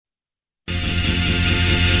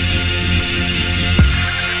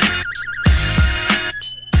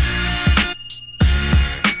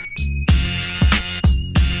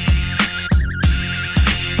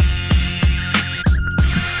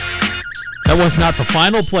That was not the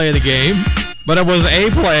final play of the game, but it was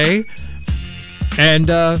a play, and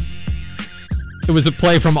it was a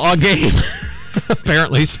play from a game,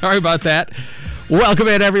 apparently. Sorry about that. Welcome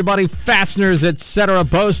in, everybody. Fasteners, etc.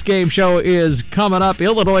 Post-game show is coming up.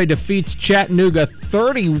 Illinois defeats Chattanooga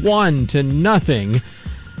 31-0.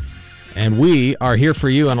 And we are here for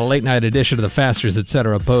you on a late-night edition of the Fasteners,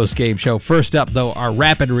 etc. post-game show. First up, though, our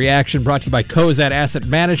rapid reaction brought to you by Cozad Asset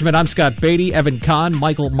Management. I'm Scott Beatty. Evan Kahn,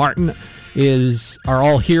 Michael Martin are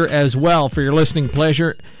all here as well for your listening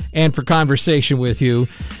pleasure and for conversation with you.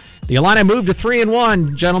 The Illini moved to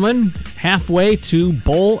 3-1, gentlemen, halfway to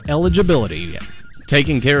bowl eligibility.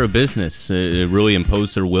 Taking care of business. It really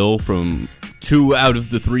imposed their will from 2 out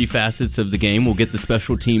of the 3 facets of the game. We'll get the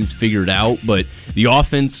special teams figured out, but the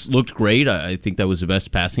offense looked great. I think that was the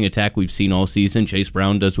best passing attack we've seen all season. Chase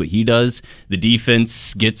Brown does what he does. The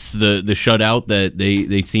defense gets the shutout that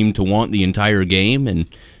they seem to want the entire game. And,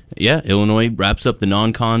 yeah, Illinois wraps up the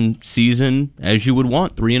non-con season as you would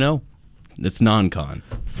want, 3-0. That's non-con.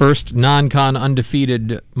 First non-con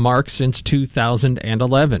undefeated mark since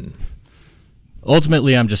 2011.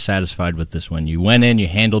 Ultimately, I'm just satisfied with this win. You went in, you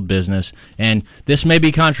handled business, and this may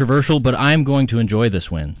be controversial, but I'm going to enjoy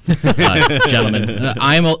this win, gentlemen.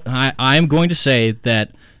 I'm going to say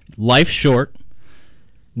that life's short,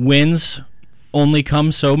 wins only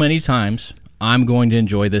come so many times. I'm going to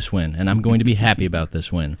enjoy this win, and I'm going to be happy about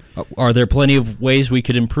this win. Are there plenty of ways we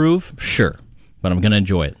could improve? Sure, but I'm going to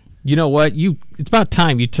enjoy it. You know what? It's about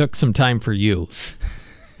time you took some time for you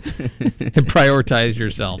and prioritized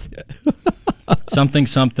yourself. Something,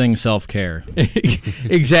 self-care.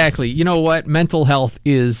 Exactly. You know what? Mental health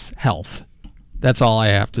is health. That's all I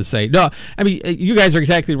have to say. No, I mean, you guys are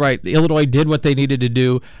exactly right. Illinois did what they needed to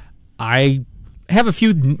do. I have a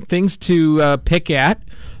few things to pick at,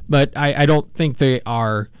 but I don't think they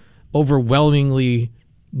are overwhelmingly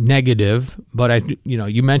negative. But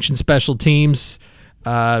you mentioned special teams.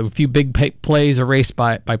 A few big plays erased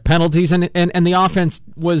by penalties, and the offense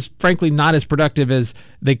was frankly not as productive as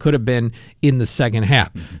they could have been in the second half.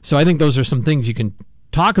 So I think those are some things you can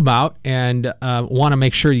talk about and want to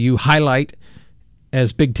make sure you highlight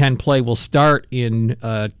as Big Ten play will start in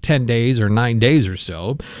 10 days or 9 days or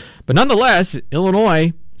so. But nonetheless,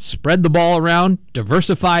 Illinois spread the ball around,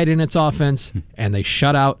 diversified in its offense, and they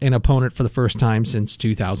shut out an opponent for the first time since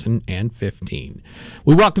 2015.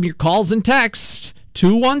 We welcome your calls and texts.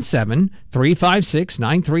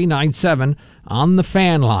 217-356-9397 on the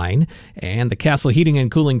fan line. And the Castle Heating and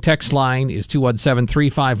Cooling text line is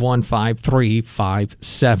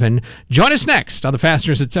 217-351-5357. Join us next on the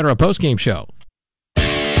Fasteners, etc. postgame show.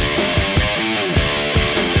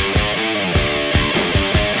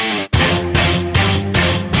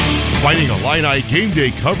 Fighting Illini game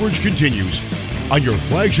day coverage continues on your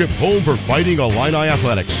flagship home for Fighting Illini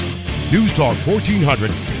athletics. News Talk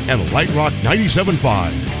 1400 and Light Rock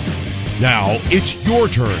 97.5. Now it's your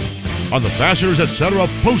turn on the Fasteners Etc.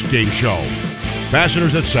 post-game show.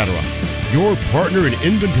 Fasteners Etc., your partner in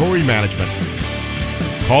inventory management.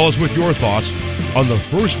 Call us with your thoughts on the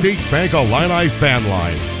First State Bank Illini fan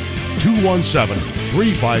line,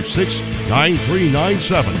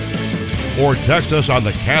 217-356-9397. Or text us on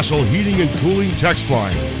the Castle Heating and Cooling text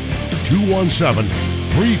line,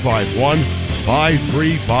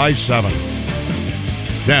 217-351-5357.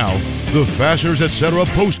 Now, the Fasteners Etc.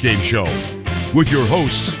 postgame show with your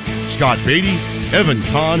hosts, Scott Beatty, Evan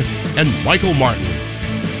Kahn, and Michael Martin.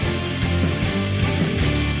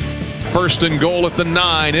 First and goal at the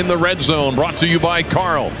 9 in the red zone, brought to you by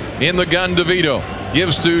Carl. In the gun, DeVito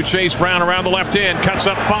gives to Chase Brown around the left end, cuts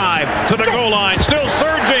up 5 to the goal line, still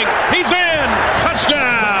surging, he's in!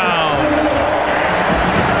 Touchdown!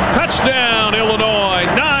 Touchdown, Illinois,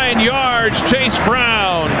 9 yards, Chase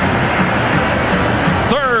Brown.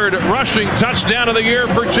 Third rushing touchdown of the year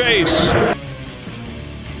for Chase.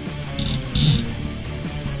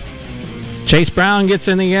 Chase Brown gets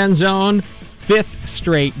in the end zone, 5th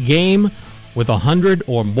straight game with 100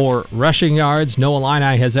 or more rushing yards. No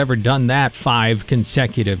Illini has ever done that 5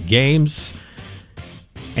 consecutive games.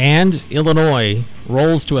 And Illinois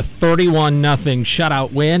rolls to a 31-0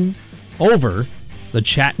 shutout win over the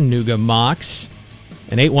Chattanooga Mocs.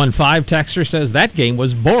 An 815 texter says that game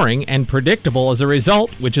was boring and predictable as a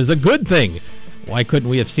result, which is a good thing. Why couldn't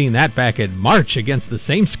we have seen that back in March against the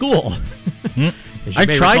same school? I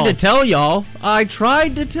tried to tell y'all.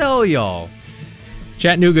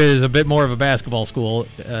 Chattanooga is a bit more of a basketball school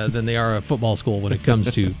than they are a football school when it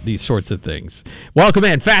comes to these sorts of things. Welcome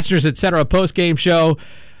in, Fasteners Etc. post-game show.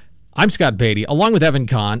 I'm Scott Beatty, along with Evan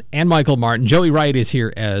Kahn and Michael Martin. Joey Wright is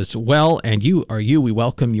here as well, and you are you. We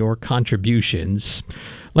welcome your contributions.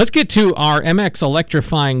 Let's get to our MX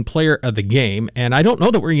Electrifying Player of the Game, and I don't know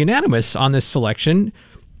that we're unanimous on this selection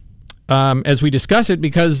as we discuss it,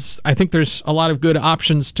 because I think there's a lot of good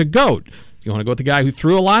options to go. You want to go with the guy who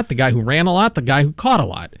threw a lot, the guy who ran a lot, the guy who caught a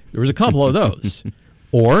lot. There was a couple of those.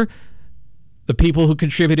 Or the people who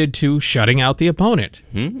contributed to shutting out the opponent.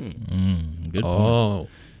 Good point.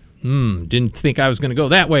 Didn't think I was going to go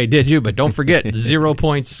that way, did you? But don't forget, 0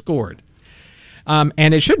 points scored.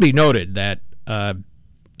 And it should be noted that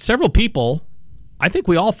several people, I think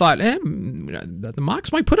we all thought, the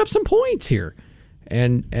Mocs might put up some points here.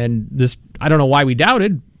 And this, I don't know why we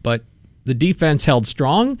doubted, but the defense held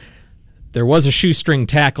strong. There was a shoestring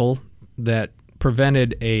tackle that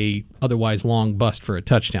prevented a otherwise long bust for a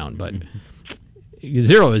touchdown, but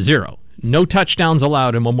 0 is 0. No touchdowns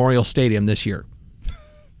allowed in Memorial Stadium this year.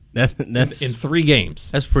 That's in 3 games.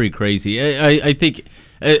 That's pretty crazy. I think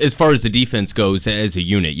as far as the defense goes as a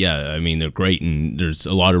unit, yeah, I mean, they're great, and there's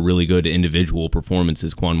a lot of really good individual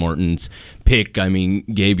performances. Quan Martin's pick, I mean,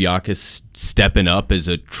 Gabe Yakus stepping up as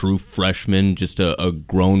a true freshman, just a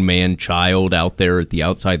grown man child out there at the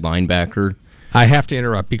outside linebacker. I have to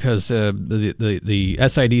interrupt because the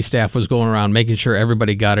SID staff was going around making sure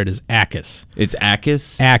everybody got it as Akis. It's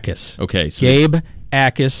Akis? Akis. Okay. So Gabe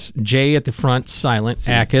Akis, J at the front, silent,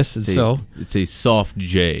 Akis. It's a soft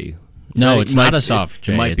J. No, it's not a soft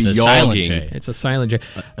J. It might be a silent yogging. J. It's a silent J.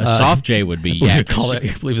 A soft J would be I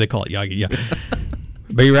Yakis. believe they call it Yagi, yeah.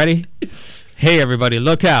 But you ready? Hey, everybody,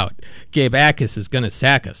 look out. Gabe Akis is going to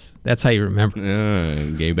sack us. That's how you remember.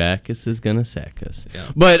 Gabe Akis is going to sack us.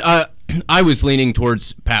 Yeah. But I was leaning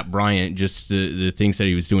towards Pat Bryant, just the things that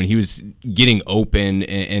he was doing. He was getting open,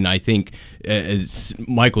 and I think, as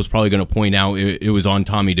Michael's probably going to point out, it was on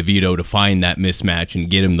Tommy DeVito to find that mismatch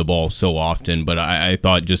and get him the ball so often. But I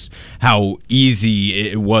thought just how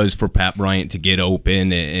easy it was for Pat Bryant to get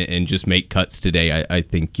open and just make cuts today. I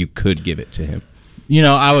think you could give it to him. You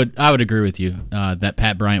know, I would agree with you that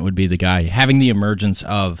Pat Bryant would be the guy. Having the emergence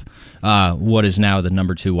of what is now the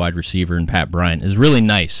number 2 wide receiver in Pat Bryant is really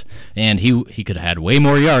nice, and he could have had way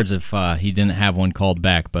more yards if he didn't have one called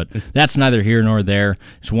back. But that's neither here nor there.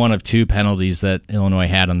 It's one of 2 penalties that Illinois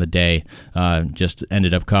had on the day. Just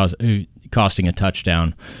ended up costing a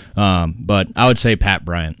touchdown. But I would say Pat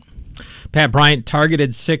Bryant. Pat Bryant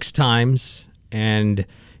targeted 6 times, and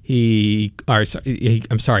he was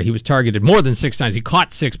targeted more than 6 times. He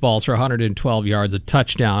caught 6 balls for 112 yards, a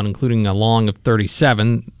touchdown, including a long of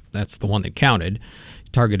 37. That's the one that counted. He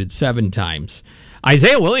targeted 7 times.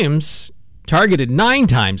 Isaiah Williams targeted 9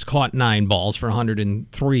 times, caught 9 balls for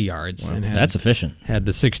 103 yards. Wow, and that's efficient. Had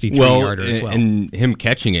the 63-yarder as well. And him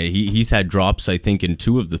catching it, he's had drops, I think, in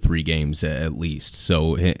 2 of the 3 games at least.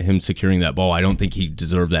 So him securing that ball, I don't think he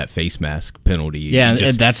deserved that face mask penalty. Yeah,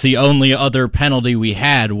 and that's the only other penalty we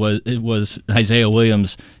had was Isaiah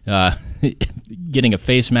Williams getting a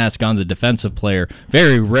face mask on the defensive player.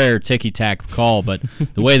 Very rare ticky-tack call, but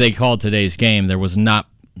the way they called today's game, there was not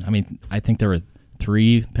 – I mean, I think there were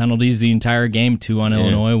 3 penalties the entire game, 2 on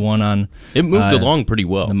Illinois, 1 on it moved along pretty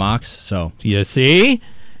well. The Mocs. So you see.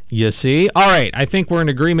 All right, I think we're in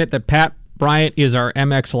agreement that Pat Bryant is our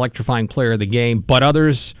MX Electrifying Player of the Game, but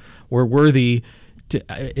others were worthy.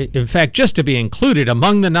 In fact, just to be included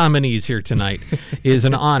among the nominees here tonight is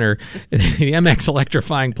an honor. The MX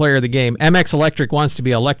Electrifying Player of the Game. MX Electric wants to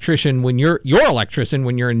be electrician when you're your electrician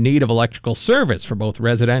when you're in need of electrical service for both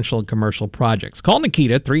residential and commercial projects. Call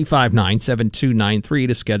Nikita 359-7293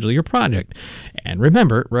 to schedule your project. And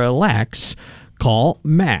remember, relax. Call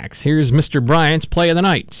Max. Here's Mr. Bryant's play of the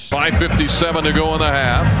night. 5:57 to go in the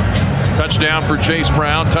half. Touchdown for Chase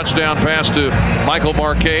Brown. Touchdown pass to Michael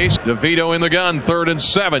Marquez. DeVito in the gun. 3rd and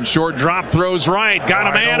 7. Short drop. Throws right. Got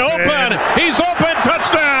a man open. He's open.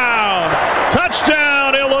 Touchdown.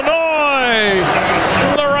 Touchdown, Illinois.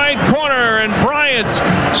 In the right corner. And Bryant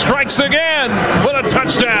strikes again with a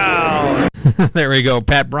touchdown. There we go.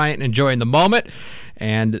 Pat Bryant enjoying the moment.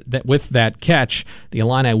 And that with that catch, the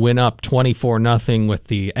Illini win up 24-0 with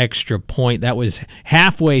the extra point. That was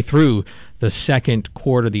halfway through the second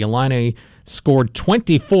quarter. The Illini scored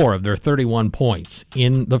 24 of their 31 points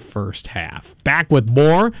in the first half. Back with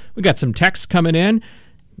more. We got some texts coming in.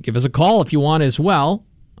 Give us a call if you want as well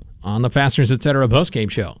on the Fasteners Etc. postgame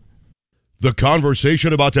show. The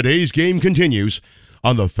conversation about today's game continues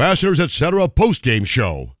on the Fasteners Etc. postgame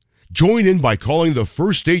show. Join in by calling the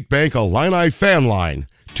First State Bank Illini fan line,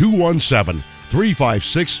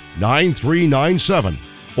 217-356-9397,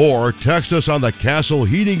 or text us on the Castle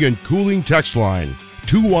Heating and Cooling text line,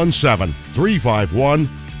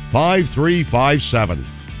 217-351-5357.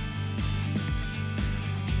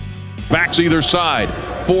 Backs either side.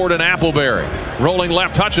 Ford and Appleberry. Rolling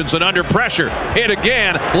left, Hutchinson under pressure. Hit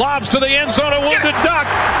again. Lobs to the end zone. A wounded duck.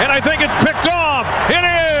 And I think it's picked off. It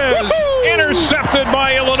is. Woo-hoo! Intercepted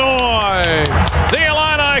by Illinois. The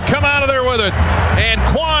Illini come out of there with it. And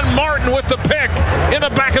Quan Martin with the pick in the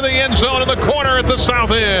back of the end zone in the corner at the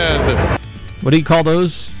south end. What do you call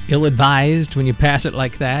those? Ill-advised when you pass it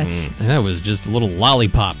like that? That was just a little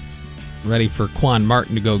lollipop ready for Quan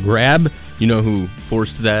Martin to go grab. You know who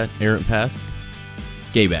forced that errant pass?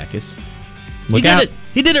 Gabe Backus. Look out.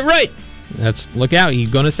 He did it right. Look out. He's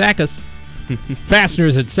going to sack us.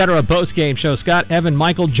 Fasteners, etc. Post-game show. Scott, Evan,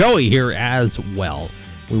 Michael, Joey here as well.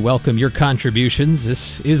 We welcome your contributions.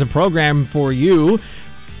 This is a program for you.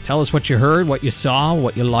 Tell us what you heard, what you saw,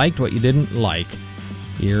 what you liked, what you didn't like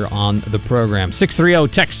here on the program.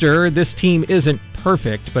 630-Texter, this team isn't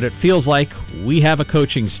perfect, but it feels like we have a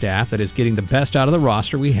coaching staff that is getting the best out of the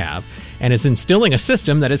roster we have and is instilling a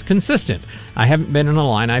system that is consistent. I haven't been an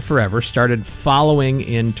Illini forever, started following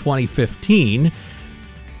in 2015,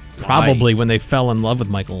 probably when they fell in love with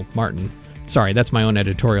Michael Martin. Sorry, that's my own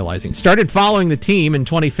editorializing. Started following the team in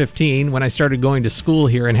 2015 when I started going to school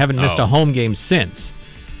here and haven't missed a home game since.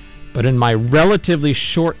 But in my relatively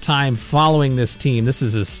short time following this team, this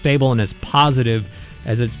is as stable and as positive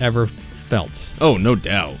as it's ever felt. Oh, no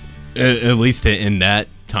doubt. At least in that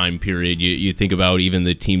time period, you think about even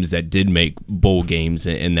the teams that did make bowl games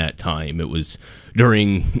in that time. It was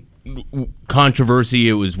during controversy.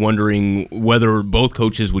 It was wondering whether both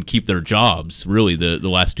coaches would keep their jobs, really, the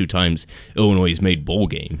last two times Illinois has made bowl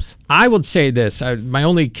games. I would say this. My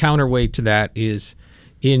only counterweight to that is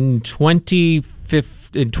in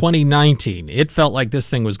 2019, it felt like this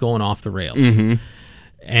thing was going off the rails. Mm-hmm.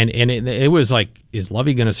 And it was like, is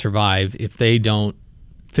Lovie going to survive if they don't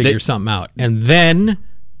figure something out? And then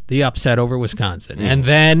the upset over Wisconsin. Mm. And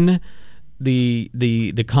then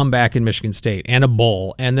the comeback in Michigan State and a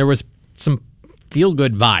bowl. And there was some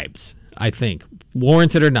feel-good vibes, I think.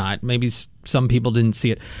 Warranted or not, maybe some people didn't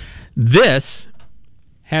see it. This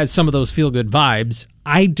has some of those feel-good vibes.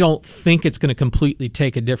 I don't think it's going to completely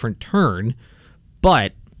take a different turn,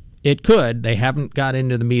 but it could. They haven't got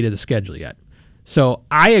into the meat of the schedule yet. So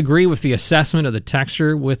I agree with the assessment of the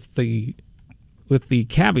texture with the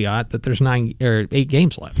caveat that there's 8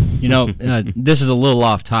 games left. You know, this is a little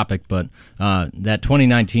off topic, but that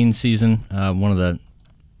 2019 season, one of the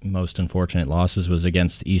most unfortunate losses was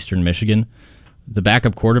against Eastern Michigan. The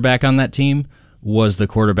backup quarterback on that team was the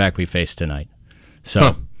quarterback we faced tonight.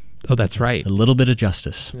 So, oh, that's right. A little bit of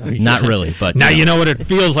justice. Not really, but now you know what it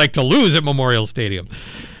feels like to lose at Memorial Stadium.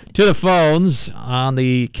 To the phones on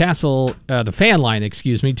the the fan line,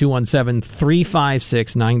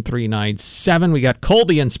 217-356-9397. We got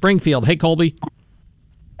Colby in Springfield. Hey, Colby.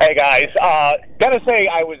 Hey, guys. Gotta say,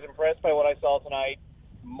 I was impressed by what I saw tonight.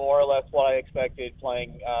 More or less what I expected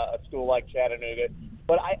playing a school like Chattanooga.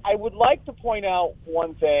 But I would like to point out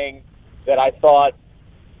one thing that I thought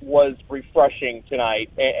was refreshing tonight,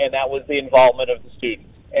 and that was the involvement of the students.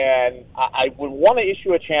 And I would want to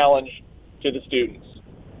issue a challenge to the students.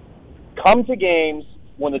 Come to games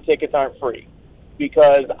when the tickets aren't free,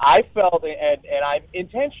 because I felt, and I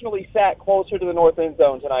intentionally sat closer to the north end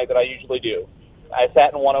zone tonight than I usually do. I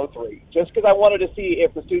sat in 103, just because I wanted to see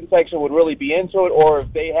if the student section would really be into it, or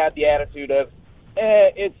if they had the attitude of,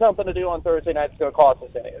 it's something to do on Thursday night that's going to cost us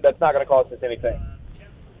that's not going to cost us anything.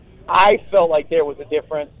 I felt like there was a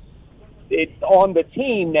difference. It's on the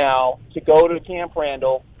team now to go to Camp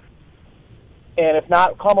Randall, and if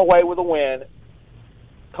not, come away with a win,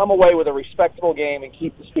 come away with a respectable game and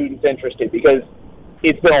keep the students interested, because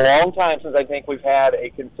it's been a long time since I think we've had a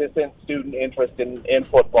consistent student interest in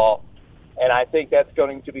football, and I think that's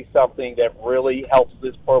going to be something that really helps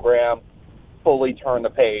this program fully turn the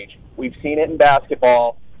page. We've seen it in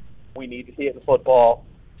basketball. We need to see it in football.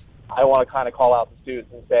 I want to kind of call out the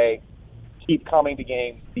students and say, keep coming to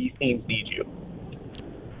games. These teams need you.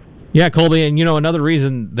 Yeah, Colby, and another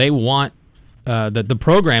reason they want that the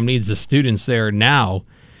program needs the students there now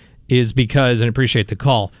is because, and I appreciate the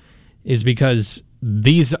call, is because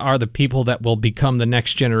these are the people that will become the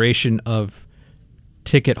next generation of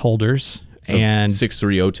ticket holders and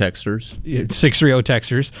 630 texters. 630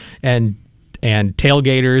 texters and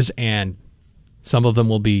tailgaters, and some of them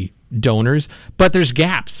will be donors. But there's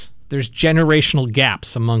gaps. There's generational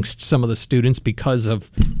gaps amongst some of the students because of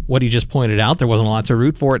what he just pointed out. There wasn't a lot to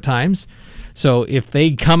root for at times. So if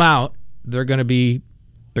they come out, they're going to be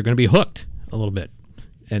hooked a little bit.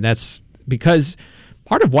 And that's because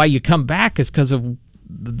part of why you come back is because of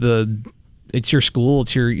it's your school,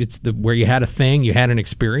 it's where you had a thing, you had an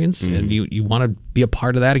experience, and you want to be a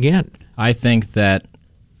part of that again. I think that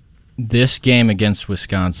this game against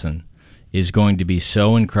Wisconsin is going to be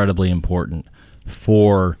so incredibly important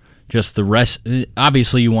for just the rest.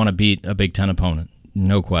 Obviously, you want to beat a Big Ten opponent,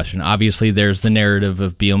 no question. Obviously, there's the narrative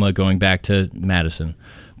of Bielema going back to Madison.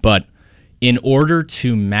 But in order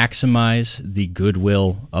to maximize the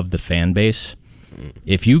goodwill of the fan base,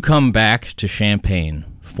 if you come back to Champaign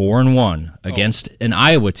 4-1 against an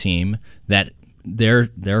Iowa team that there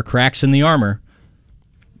are cracks in the armor,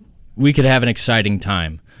 we could have an exciting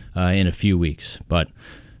time in a few weeks. But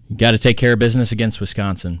you got to take care of business against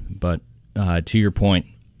Wisconsin. But to your point,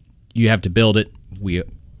 you have to build it.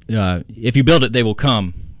 If you build it, they will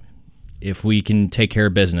come. If we can take care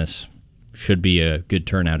of business, should be a good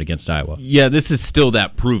turnout against Iowa. Yeah, this is still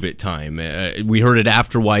that prove it time. We heard it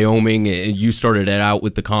after Wyoming, and you started it out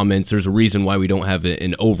with the comments. There's a reason why we don't have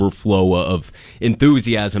an overflow of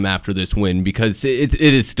enthusiasm after this win, because it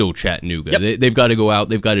is still Chattanooga. Yep. They've got to go out.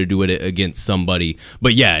 They've got to do it against somebody.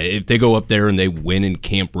 But yeah, if they go up there and they win in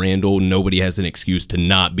Camp Randall, nobody has an excuse to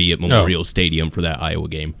not be at Memorial Stadium for that Iowa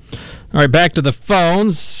game. All right, back to the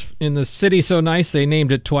phones. In the city so nice, they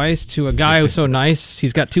named it twice. To a guy who's so nice,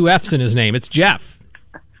 he's got 2 F's in his name. It's Jeff.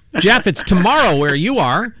 Jeff, it's tomorrow where you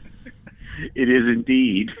are. It is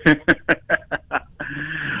indeed.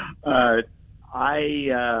 I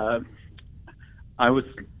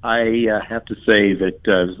have to say that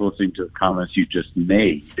I was listening to the comments you just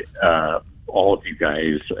made, all of you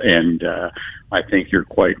guys, and I think you're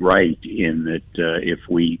quite right in that if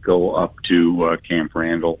we go up to Camp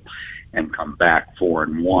Randall and come back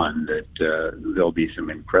 4-1, that there'll be some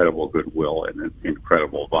incredible goodwill and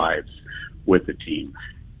incredible vibes with the team.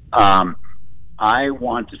 I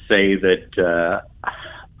want to say that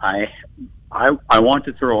I want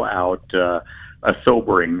to throw out a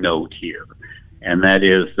sobering note here, and that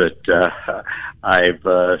is that I've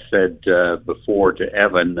said before to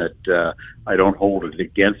Evan that I don't hold it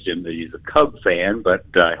against him that he's a Cub fan, but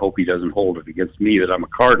I hope he doesn't hold it against me that I'm a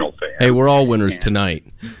Cardinal fan. Hey, we're all winners tonight.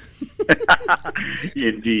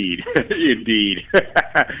 Indeed.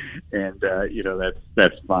 And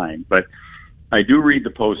that's fine. But I do read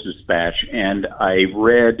the Post-Dispatch, and I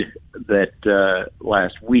read that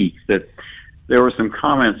last week that there were some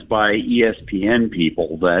comments by ESPN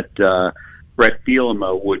people that Brett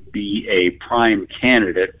Bielema would be a prime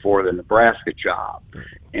candidate for the Nebraska job.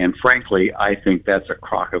 And frankly, I think that's a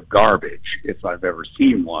crock of garbage if I've ever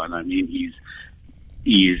seen one. I mean, he's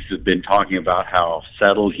been talking about how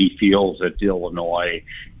settled he feels at Illinois.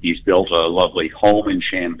 He's built a lovely home in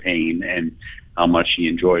Champaign and how much he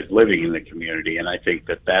enjoys living in the community. And I think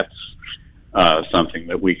that that's something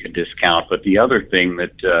that we can discount. But the other thing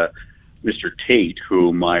that Mr. Tate,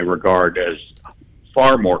 whom I regard as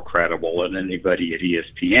far more credible than anybody at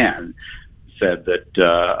ESPN, said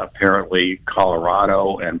that apparently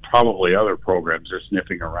Colorado and probably other programs are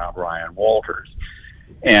sniffing around Ryan Walters.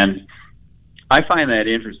 And I find that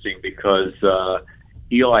interesting because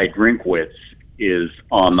Eli Drinkwitz is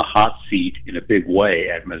on the hot seat in a big way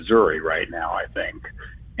at Missouri right now, I think.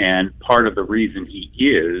 And part of the reason he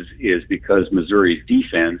is because Missouri's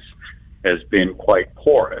defense has been quite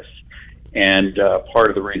porous. And part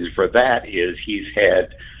of the reason for that is he's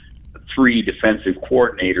had 3 defensive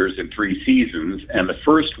coordinators in 3 seasons, and the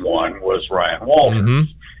first one was Ryan Walters.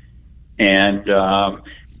 Mm-hmm. And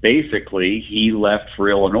basically, he left for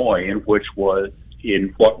Illinois, in what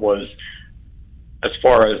was, as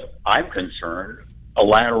far as I'm concerned, a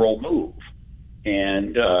lateral move.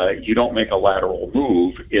 And you don't make a lateral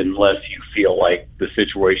move unless you feel like the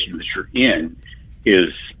situation that you're in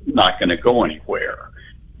is not going to go anywhere.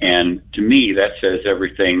 And to me, that says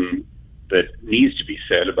everything that needs to be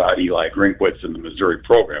said about Eli Drinkwitz and the Missouri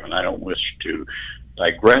program. And I don't wish to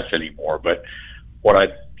digress anymore. But what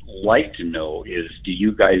I'd like to know is, do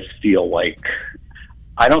you guys feel like,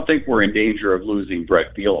 I don't think we're in danger of losing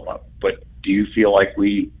Brett Bielema, but do you feel like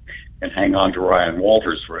we can hang on to Ryan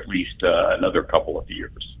Walters for at least another couple of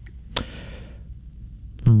years?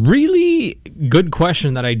 Really good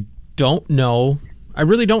question that I don't know. I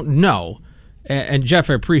really don't know. And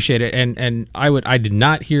Jeff, I appreciate it. And I did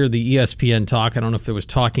not hear the ESPN talk. I don't know if it was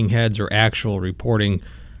talking heads or actual reporting.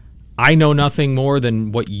 I know nothing more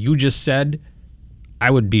than what you just said.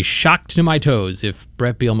 I would be shocked to my toes if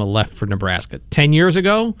Brett Bielema left for Nebraska 10 years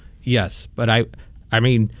ago. Yes, but I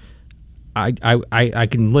mean, I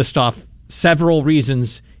can list off several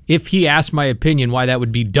reasons, if he asked my opinion, why that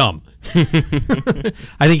would be dumb.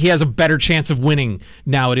 I think he has a better chance of winning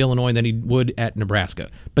now at Illinois than he would at Nebraska.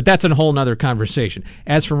 But that's a whole nother conversation.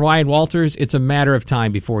 As for Ryan Walters, it's a matter of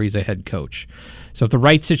time before he's a head coach. So if the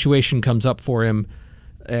right situation comes up for him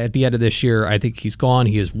at the end of this year, I think he's gone.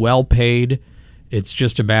 He is well paid. It's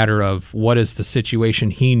just a matter of what is the situation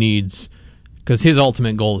he needs because his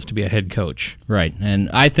ultimate goal is to be a head coach. Right, and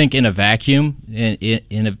I think in a vacuum,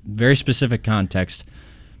 in a very specific context,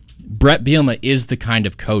 Brett Bielema is the kind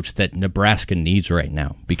of coach that Nebraska needs right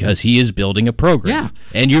now because he is building a program.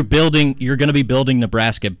 Yeah. And you're going to be building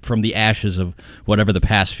Nebraska from the ashes of whatever the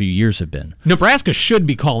past few years have been. Nebraska should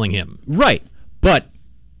be calling him. Right. But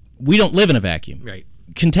we don't live in a vacuum. Right.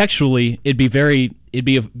 Contextually, it'd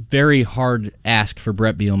be a very hard ask for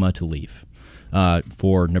Brett Bielema to leave.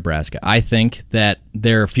 For Nebraska. I think that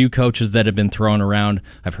there are a few coaches that have been thrown around.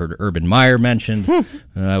 I've heard Urban Meyer mentioned.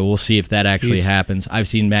 We'll see if that actually happens. I've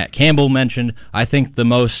seen Matt Campbell mentioned. I think the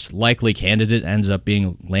most likely candidate ends up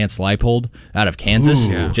being Lance Leipold out of Kansas,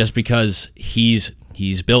 just because he's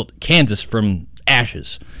built Kansas from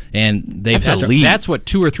ashes, and that's what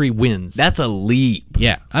 2 or 3 wins. That's a leap.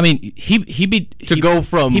 Yeah, I mean he go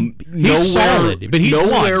from nowhere, solid, but he's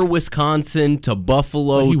nowhere Wisconsin to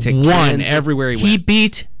Buffalo to won Kansas. everywhere he went. He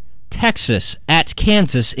beat Texas at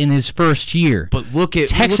Kansas in his first year. But look at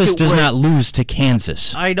Texas does not lose to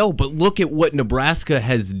Kansas. I know, but look at what Nebraska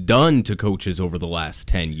has done to coaches over the last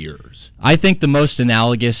 10 years. I think the most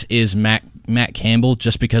analogous is Matt Campbell,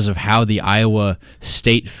 just because of how the Iowa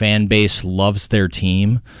State fan base loves their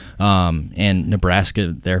team, and Nebraska,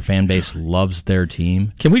 their fan base loves their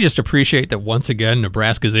team. Can we just appreciate that once again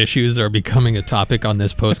Nebraska's issues are becoming a topic on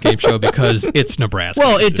this post-game show because it's Nebraska?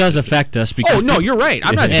 Well, it does affect us because you're right.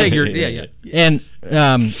 I'm not saying you're And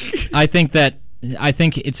I think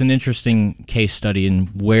it's an interesting case study in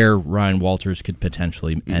where Ryan Walters could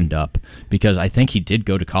potentially end up, because I think he did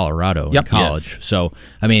go to Colorado in college. Yes. So,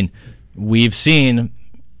 I mean, we've seen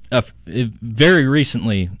very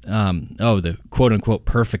recently, the quote-unquote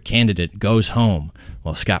perfect candidate goes home.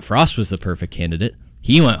 Well, Scott Frost was the perfect candidate.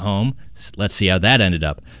 He went home. Let's see how that ended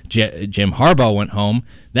up. Jim Harbaugh went home.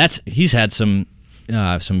 He's had some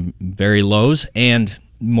very lows and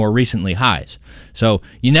more recently highs. So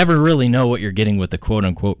you never really know what you're getting with the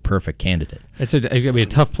quote-unquote perfect candidate. It's going to be a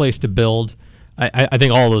tough place to build. I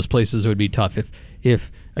think all those places would be tough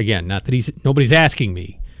if again, not that nobody's asking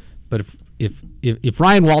me, but if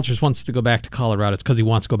Ryan Walters wants to go back to Colorado, it's because he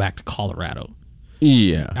wants to go back to Colorado.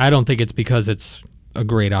 Yeah. I don't think it's because it's a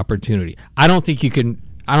great opportunity. I don't think you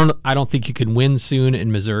can win soon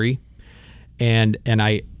in Missouri. And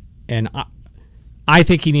I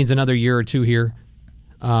think he needs another year or two here.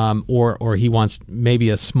 Or he wants maybe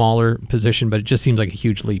a smaller position, but it just seems like a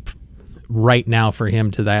huge leap right now for him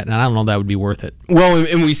to that, and I don't know if that would be worth it. Well,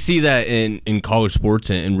 and we see that in college sports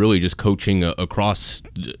and really just coaching across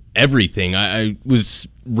everything. I was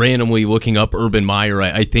randomly looking up Urban Meyer,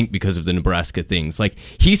 I think because of the Nebraska things. Like,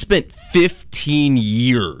 he spent 15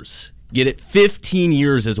 years. Get it? 15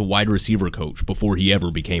 years as a wide receiver coach before he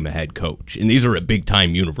ever became a head coach. And these are at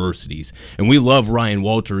big-time universities. And we love Ryan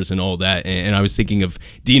Walters and all that. And I was thinking of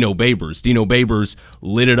Dino Babers. Dino Babers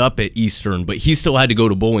lit it up at Eastern, but he still had to go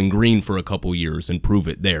to Bowling Green for a couple years and prove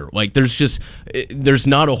it there. Like, there's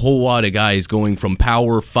not a whole lot of guys going from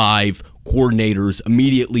Power 5 coordinators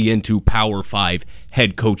immediately into Power 5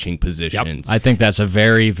 head coaching positions. Yep. I think that's a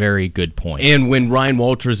very, very good point. And when Ryan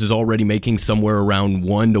Walters is already making somewhere around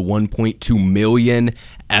 $1 to $1.2 million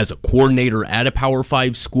as a coordinator at a Power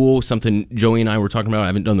 5 school, something Joey and I were talking about, I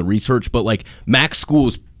haven't done the research, but like MAC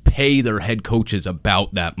schools pay their head coaches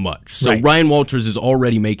about that much. So right. Ryan Walters is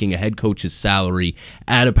already making a head coach's salary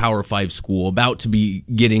at a Power 5 school, about to be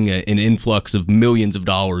getting an influx of millions of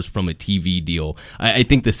dollars from a TV deal. I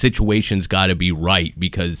think the situation's got to be right,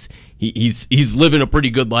 because he's living a pretty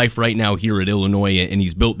good life right now here at Illinois, and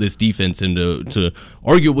he's built this defense into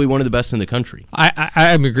arguably one of the best in the country.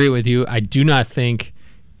 I agree with you. I do not think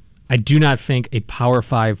a Power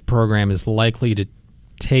 5 program is likely to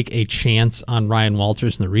take a chance on Ryan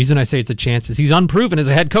Walters, and the reason I say it's a chance is he's unproven as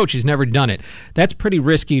a head coach. He's never done it. That's pretty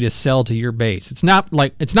risky to sell to your base. It's not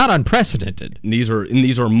unprecedented. And these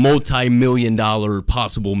are multi-million-dollar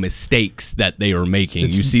possible mistakes that they are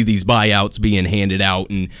making. You see these buyouts being handed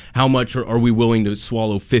out, and how much are we willing to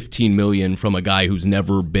swallow $15 million from a guy who's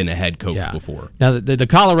never been a head coach before? Now the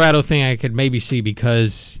Colorado thing I could maybe see,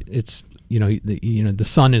 because it's the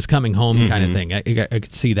sun is coming home kind of thing. I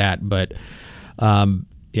could see that, but.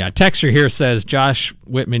 Texter here says Josh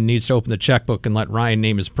Whitman needs to open the checkbook and let Ryan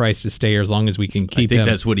name his price to stay here as long as we can keep him. I think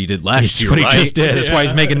that's what he did last year, That's what right? he just did. That's why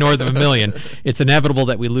he's making north of $1 million. It's inevitable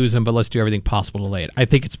that we lose him, but let's do everything possible to lay it. I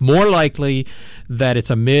think it's more likely that it's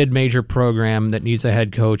a mid-major program that needs a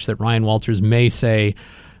head coach, that Ryan Walters may say,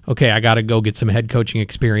 okay, I got to go get some head coaching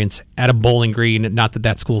experience at a Bowling Green. Not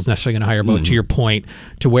that school's necessarily going to hire, but to your point,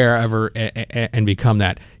 to wherever and become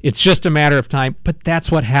that. It's just a matter of time, but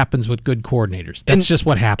that's what happens with good coordinators. That's just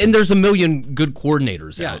what happens. And there's a million good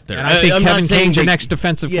coordinators out there. And I think Kevin Kane's your next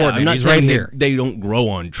defensive coordinator. I'm not He's saying right here. they don't grow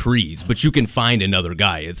on trees, but you can find another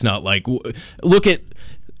guy. It's not like look at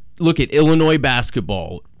Illinois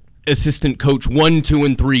basketball. Assistant coach 1, 2,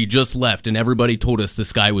 and 3 just left, and everybody told us the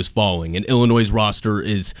sky was falling. And Illinois' roster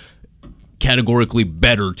is categorically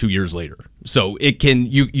better 2 years later. So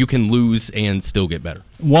you can lose and still get better.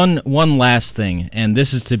 One last thing, and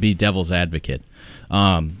this is to be devil's advocate.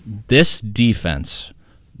 This defense,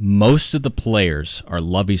 most of the players are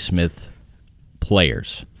Lovie Smith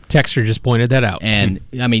players. Texter just pointed that out. And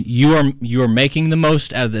I mean, you are making the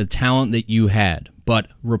most out of the talent that you had, but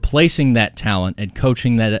replacing that talent and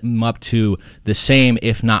coaching them up to the same,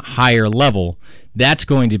 if not higher level, that's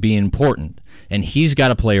going to be important. And he's got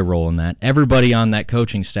to play a role in that. Everybody on that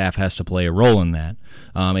coaching staff has to play a role in that.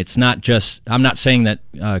 It's not just, I'm not saying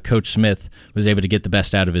that Coach Smith was able to get the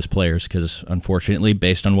best out of his players, because unfortunately,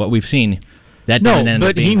 based on what we've seen, that didn't end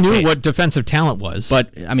up being he knew the case. what defensive talent was.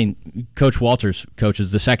 But, I mean, Coach Walters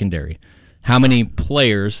coaches the secondary. How many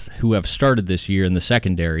players who have started this year in the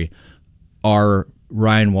secondary are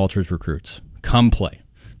Ryan Walters recruits? Come play.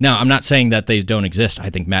 Now, I'm not saying that they don't exist.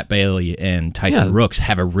 I think Matt Bailey and Tyson Rooks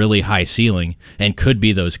have a really high ceiling and could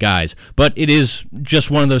be those guys. But it is just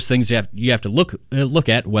one of those things you have to look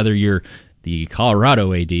at, whether you're the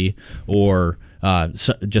Colorado AD or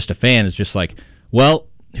just a fan. It's just like, well,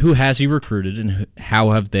 who has he recruited and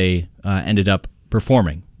how have they ended up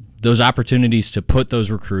performing? Those opportunities to put those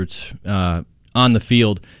recruits on the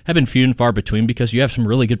field have been few and far between, because you have some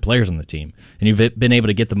really good players on the team and you've been able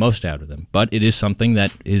to get the most out of them. But it is something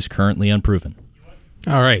that is currently unproven.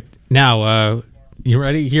 All right. Now, you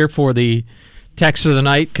ready here for the text of the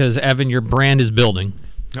night? Because, Evan, your brand is building.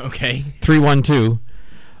 Okay. 312.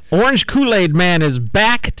 Orange Kool-Aid Man is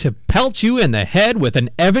back to pelt you in the head with an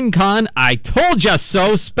Evan Kahn I told ya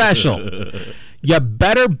so special. You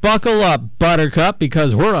better buckle up, Buttercup,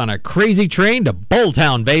 because we're on a crazy train to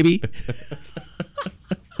Bulltown, baby.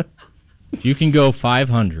 If you can go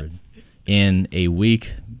 500 in a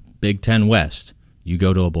week Big Ten West, you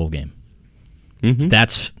go to a bowl game. Mm-hmm.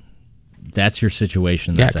 That's your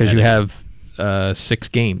situation. Yeah, because you have 6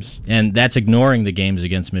 games. And that's ignoring the games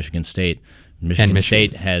against Michigan State. Michigan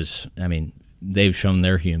State has, I mean, they've shown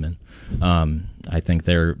they're human. I think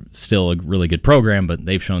they're still a really good program, but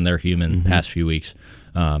they've shown they're human the past few weeks,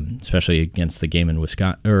 especially against the game in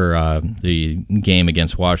Wisconsin, or the game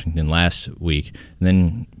against Washington last week. And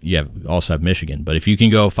then you also have Michigan. But if you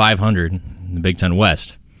can go 500 in the Big Ten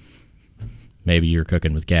West, maybe you're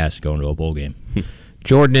cooking with gas going to a bowl game.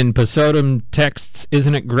 Jordan in Pasodum texts,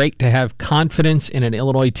 isn't it great to have confidence in an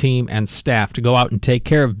Illinois team and staff to go out and take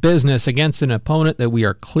care of business against an opponent that we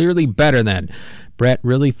are clearly better than? Brett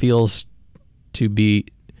really seems to be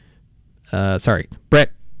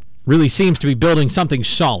building something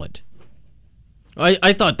solid.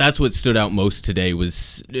 I thought that's what stood out most today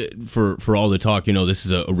was for all the talk, this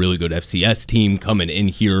is a really good FCS team coming in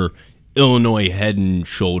here. Illinois head and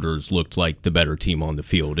shoulders looked like the better team on the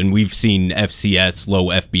field. And we've seen FCS, low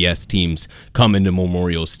FBS teams come into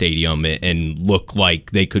Memorial Stadium and look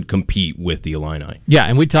like they could compete with the Illini. Yeah,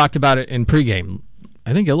 and we talked about it in pregame.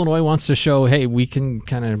 I think Illinois wants to show, hey, we can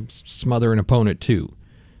kind of smother an opponent too.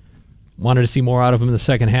 Wanted to see more out of them in the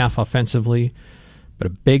second half offensively, but a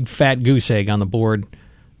big fat goose egg on the board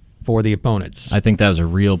for the opponents. I think that was a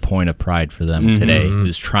real point of pride for them today,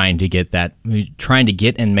 is trying to get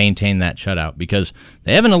and maintain that shutout, because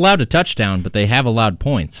they haven't allowed a touchdown, but they have allowed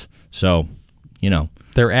points. So,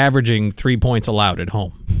 they're averaging 3 points allowed at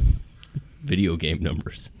home. Video game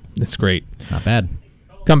numbers. That's great. Not bad.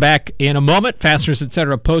 Come back in a moment. Fasteners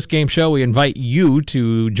Etc. post-game show. We invite you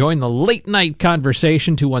to join the late-night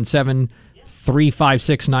conversation.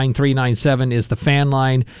 217-356-9397 is the fan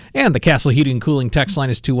line, and the Castle Heating and Cooling text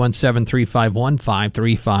line is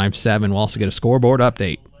 217-351-5357. We'll also get a scoreboard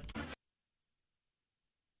update.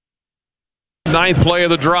 9th play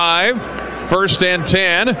of the drive. 1st and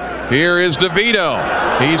 10. Here is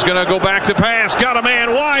DeVito. He's going to go back to pass. Got a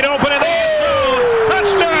man wide open in the end zone.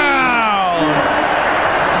 Touchdown!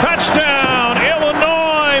 Touchdown,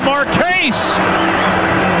 Illinois, Marquez.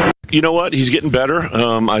 You know what? He's getting better.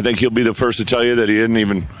 I think he'll be the first to tell you that he didn't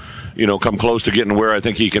even, come close to getting where I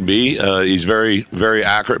think he can be. He's very, very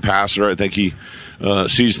accurate passer. I think he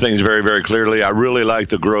sees things very, very clearly. I really like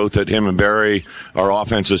the growth that him and Barry, our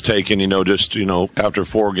offense, has taken, after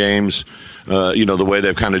 4 games, the way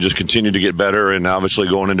they've kind of just continued to get better, and obviously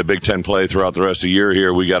going into Big Ten play throughout the rest of the year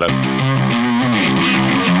here, we got to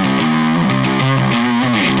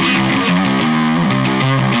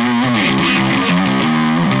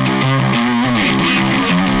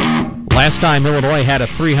Last time Illinois had a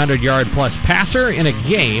 300-yard-plus passer in a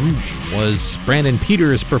game was Brandon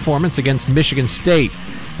Peters' performance against Michigan State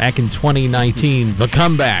back in 2019. The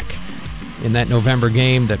comeback in that November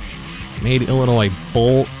game that made Illinois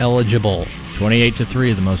bowl eligible.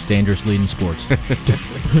 28-3, the most dangerous lead in sports.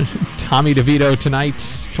 Tommy DeVito tonight,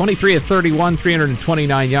 23 of 31,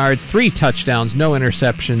 329 yards, 3 touchdowns, no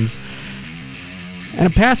interceptions, and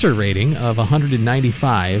a passer rating of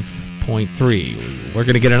 195.3. We're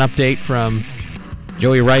going to get an update from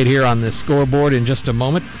Joey Wright here on the scoreboard in just a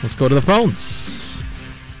moment. Let's go to the phones.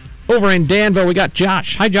 Over in Danville, we got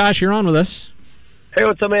Josh. Hi, Josh. You're on with us. Hey,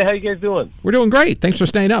 what's up, man? How you guys doing? We're doing great. Thanks for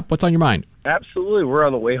staying up. What's on your mind? Absolutely. We're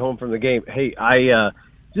on the way home from the game. Hey, I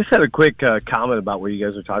just had a quick comment about what you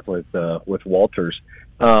guys were talking with Walters.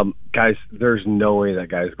 Guys, there's no way that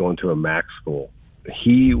guy's going to a MAC school.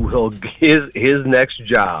 He will his next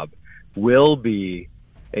job will be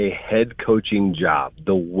a head coaching job.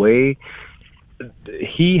 The way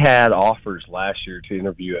he had offers last year to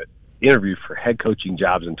interview for head coaching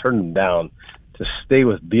jobs and turned them down to stay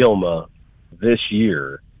with Bielema this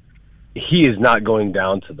year, he is not going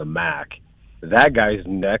down to the MAC. That guy's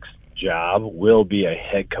next job will be a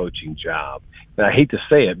head coaching job. And I hate to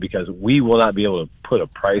say it because we will not be able to put a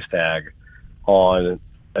price tag on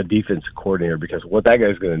a defensive coordinator because what that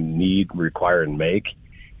guy's going to need, require, and make,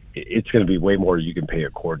 it's going to be way more than you can pay a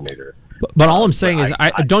coordinator. But all I'm saying is,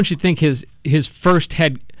 don't you think his first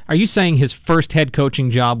head? Are you saying his first head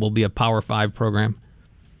coaching job will be a Power 5 program?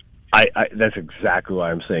 That's exactly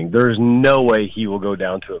what I'm saying. There's no way he will go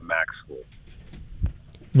down to a MAC school.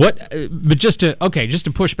 But just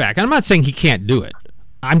to push back. I'm not saying he can't do it.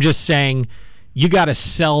 I'm just saying you got to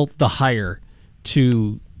sell the hire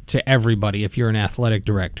to everybody if you're an athletic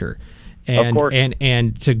director, and of course.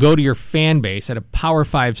 and to go to your fan base at a Power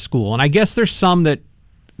 5 school. And I guess there's some that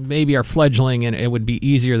maybe are fledgling and it would be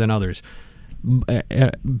easier than others.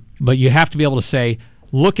 But you have to be able to say,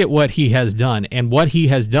 look at what he has done, and what he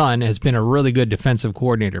has done has been a really good defensive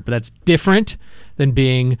coordinator. But that's different than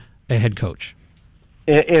being a head coach.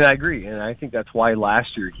 And I agree, and I think that's why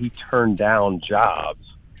last year he turned down jobs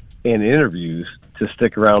and interviews to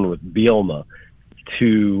stick around with Bielema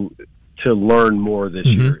to learn more this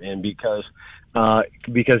year, and because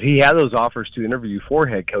he had those offers to interview for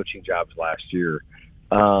head coaching jobs last year,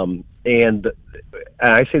 and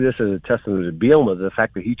I say this as a testament to Bielema, the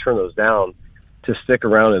fact that he turned those down to stick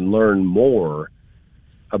around and learn more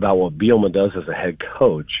about what Bielema does as a head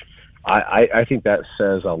coach. I think that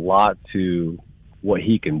says a lot to what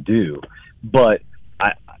he can do, but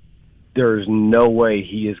there's no way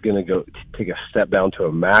he is going to go take a step down to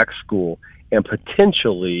a MAC school and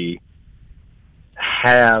potentially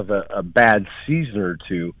have a bad season or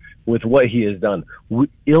two with what he has done.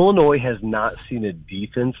 Illinois has not seen a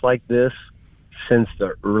defense like this since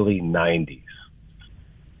the early 90s.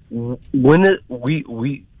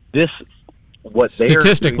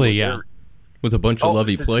 Statistically, yeah, with a bunch of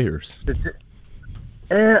Lovey players.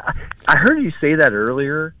 I heard you say that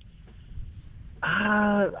earlier.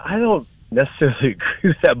 I don't necessarily agree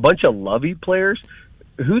with that. Bunch of Lovey players.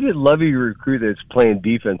 Who did Lovey recruit that's playing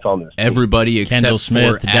defense on this team? Everybody except Kendall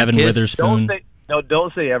Smith, for Devin Witherspoon.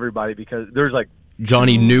 Don't say everybody because there's like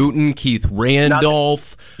Johnny Newton, Keith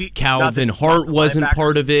Randolph, Calvin Hart wasn't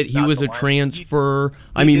part of it. He was a transfer.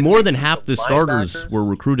 I mean, more than half the starters were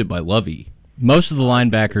recruited by Lovey. Most of the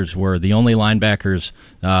linebackers were. The only linebackers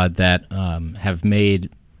that have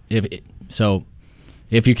made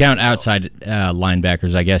if you count outside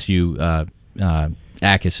linebackers, I guess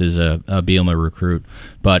Akis is a Bielema recruit,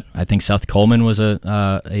 but I think Seth Coleman was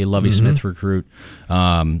a Lovey Smith recruit.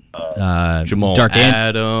 Jamal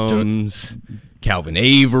Adams, Calvin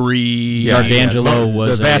Avery, D'Angelo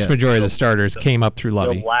was the vast majority of the starters came up through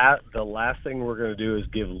Lovey. The last thing we're going to do is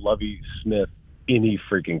give Lovey Smith any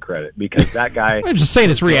freaking credit because that guy. I'm just saying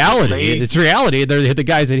it's reality. It's reality. They're the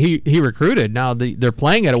guys that he recruited. Now they're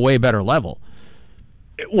playing at a way better level.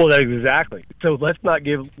 Well, exactly. So let's not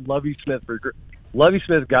give Lovey Smith for. Lovey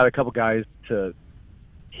Smith got a couple guys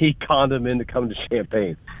he conned them into coming to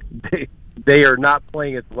Champaign. They are not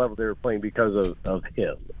playing at the level they were playing because of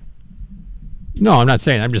him. No, I'm not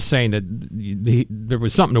saying. I'm just saying that there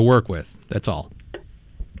was something to work with. That's all.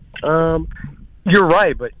 You're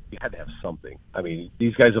right, but you had to have something. I mean,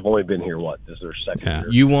 these guys have only been here, this is their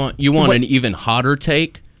second year. You want an even hotter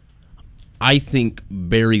take? I think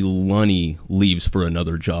Barry Lunney leaves for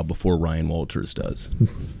another job before Ryan Walters does.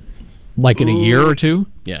 Like in a year or two?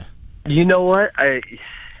 Yeah. You know what? I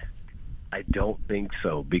don't think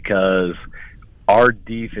so because our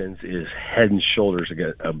defense is head and shoulders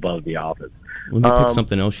above the offense. Let me pick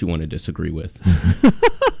something else you want to disagree with.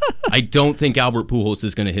 I don't think Albert Pujols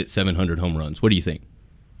is going to hit 700 home runs. What do you think?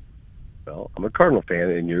 Well, I'm a Cardinal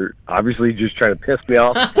fan, and you're obviously just trying to piss me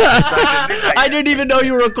off. I didn't even know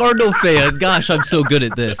you were a Cardinal fan. Gosh, I'm so good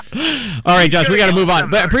at this. All right, Josh, we got to move on.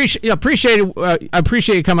 But appreciate you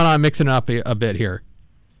coming on and mixing it up a bit here.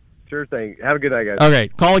 Sure thing. Have a good night, guys. Okay,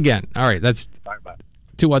 call again. All right, that's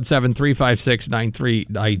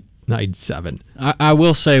 217-356-9397. I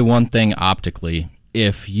will say one thing optically.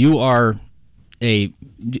 If you are is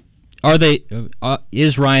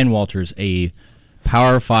Ryan Walters a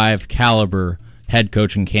Power 5 caliber head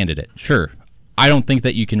coaching candidate? Sure. I don't think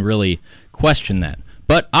that you can really question that.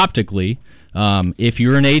 But optically, if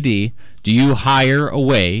you're an AD, do you hire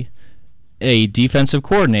away a defensive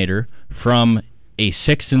coordinator from a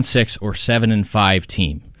 6-6 or 7-5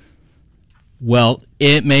 team? Well,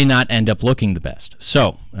 it may not end up looking the best.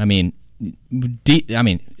 So, I mean,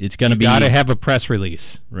 it's going to be. You got to have a press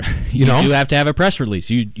release. Right. You do have to have a press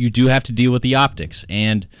release. You do have to deal with the optics,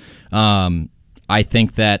 and I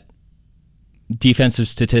think that defensive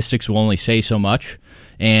statistics will only say so much,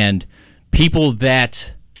 and people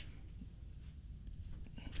that.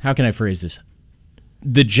 How can I phrase this?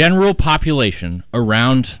 The general population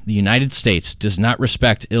around the United States does not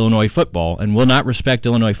respect Illinois football and will not respect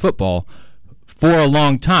Illinois football for a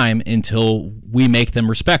long time until we make them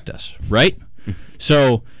respect us, right?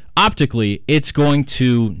 So optically, it's going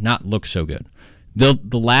to not look so good. The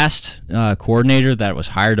last coordinator that was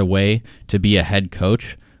hired away to be a head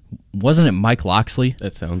coach, wasn't it Mike Locksley?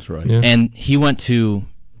 That sounds right. Yeah. And he went to,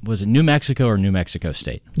 was it New Mexico or New Mexico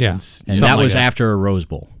State? Yeah. And that was after a Rose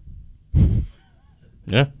Bowl.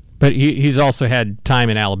 Yeah. But he's also had time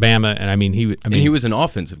in Alabama, and he was an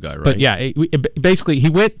offensive guy, right? But yeah, basically he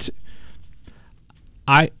went.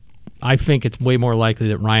 I think it's way more likely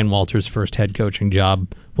that Ryan Walters' first head coaching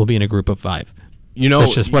job will be in a group of 5.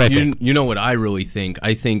 That's just what I think. You know what I really think?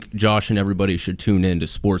 I think Josh and everybody should tune in to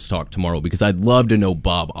Sports Talk tomorrow because I'd love to know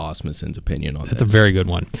Bob Osmussen's opinion on this. That's a very good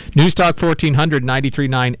one. News Talk 1400,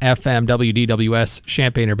 93.9 FM, WDWS,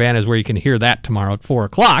 Champaign-Urbana is where you can hear that tomorrow at 4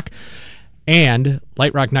 o'clock. And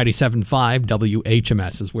Light Rock 97.5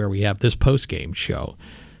 WHMS is where we have this post-game show.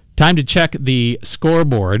 Time to check the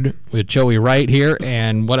scoreboard with Joey Wright here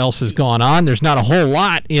and what else has gone on. There's not a whole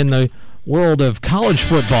lot in the world of college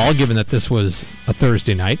football, given that this was a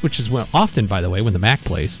Thursday night, which is often, by the way, when the MAC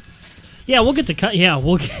plays. Yeah, we'll get to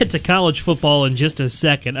college football in just a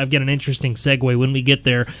second. I've got an interesting segue when we get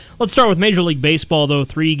there. Let's start with Major League Baseball, though.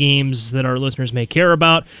 3 games that our listeners may care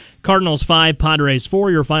about. Cardinals 5, Padres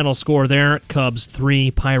 4. Your final score there, Cubs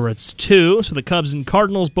 3, Pirates 2. So the Cubs and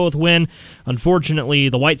Cardinals both win. Unfortunately,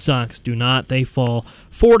 the White Sox do not. They fall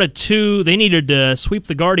 4-2. They needed to sweep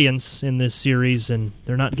the Guardians in this series, and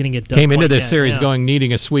they're not getting it done. Came into this series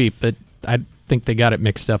needing a sweep, but I think they got it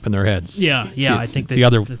mixed up in their heads. Yeah, I think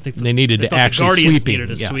they needed to actually sweeping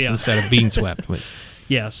instead of being swept.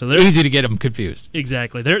 Yeah, so they're easy to get them confused.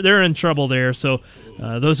 Exactly, they're in trouble there. So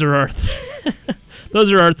those are our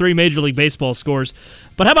those are our 3 Major League Baseball scores.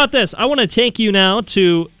 But how about this? I want to take you now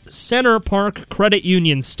to Center Park Credit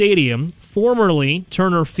Union Stadium, formerly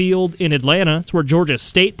Turner Field in Atlanta. It's where Georgia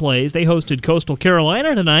State plays. They hosted Coastal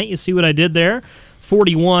Carolina tonight. You see what I did there?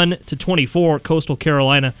 41-24. Coastal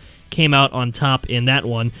Carolina came out on top in that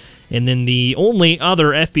one. And then the only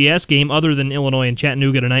other FBS game other than Illinois and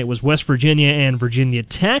Chattanooga tonight was West Virginia and Virginia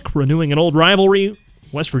Tech, renewing an old rivalry.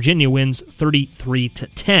 West Virginia wins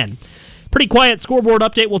 33-10. Pretty quiet scoreboard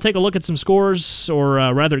update. We'll take a look at some scores, or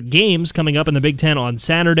rather games, coming up in the Big Ten on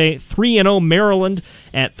Saturday. 3-0 Maryland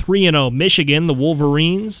at 3-0 Michigan. The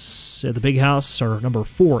Wolverines at the Big House are number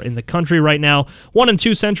 4 in the country right now.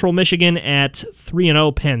 1-2 Central Michigan at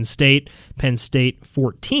 3-0 Penn State. Penn State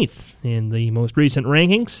 14th in the most recent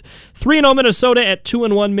rankings. 3-0 Minnesota at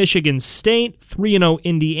 2-1 Michigan State. 3-0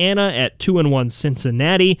 Indiana at 2-1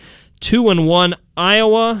 Cincinnati. 2-1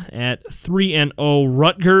 Iowa at 3-0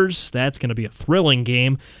 Rutgers. That's going to be a thrilling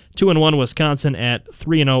game. 2-1 Wisconsin at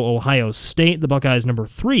 3-0 Ohio State. The Buckeyes number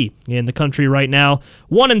 3 in the country right now.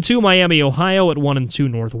 1-2 Miami, Ohio at 1-2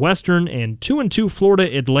 Northwestern, and 2-2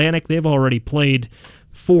 Florida Atlantic. They've already played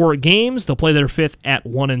 4 games. They'll play their 5th at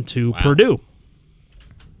 1-2 Purdue.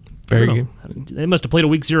 Very good. They must have played a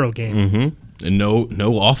week 0 game. Mm-hmm. And no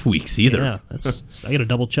off weeks either. Yeah, I got to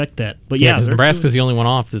double check that. But because Nebraska's the only one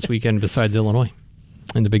off this weekend besides Illinois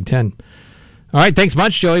in the Big Ten. All right, thanks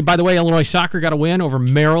much, Joey. By the way, Illinois soccer got a win over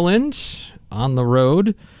Maryland on the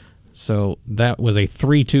road. So that was a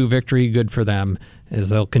 3-2 victory. Good for them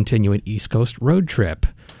as they'll continue an East Coast road trip.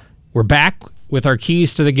 We're back with our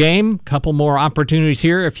keys to the game. Couple more opportunities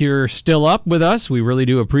here if you're still up with us. We really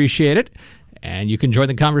do appreciate it. And you can join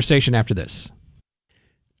the conversation after this.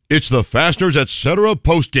 It's the Fasteners Etc.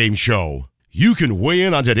 postgame show. You can weigh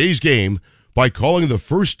in on today's game by calling the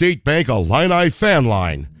First State Bank Illini fan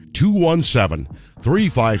line,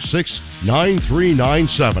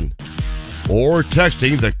 217-356-9397. Or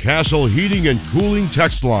texting the Castle Heating and Cooling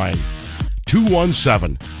text line,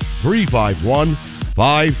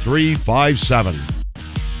 217-351-5357.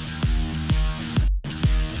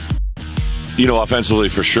 Offensively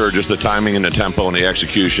for sure, just the timing and the tempo and the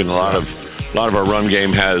execution. A lot of our run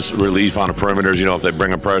game has relief on the perimeters. If they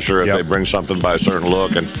bring a pressure, if they bring something by a certain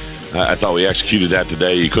look, and I thought we executed that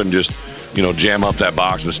today. You couldn't just jam up that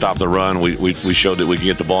box and stop the run. We showed that we can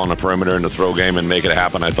get the ball on the perimeter in the throw game and make it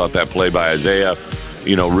happen. I thought that play by Isaiah,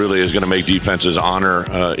 really is going to make defenses honor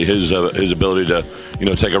his ability to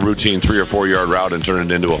take a routine 3 or 4 yard route and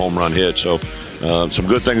turn it into a home run hit. So some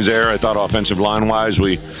good things there. I thought offensive line wise,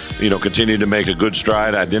 we continued to make a good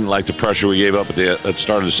stride. I didn't like the pressure we gave up at the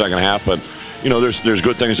start of the second half, but there's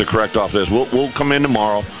good things to correct off this. We'll come in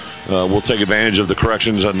tomorrow. We'll take advantage of the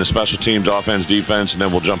corrections on the special teams, offense, defense, and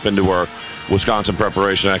then we'll jump into our Wisconsin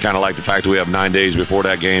preparation. I kind of like the fact that we have 9 days before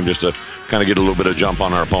that game just to kind of get a little bit of jump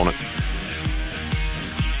on our opponent.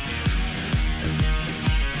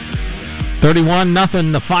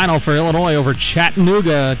 31-0 the final for Illinois over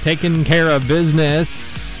Chattanooga, taking care of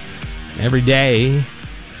business every day.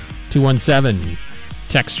 217.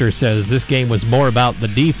 Texter says this game was more about the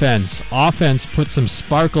defense. Offense put some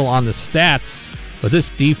sparkle on the stats, but this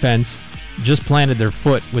defense just planted their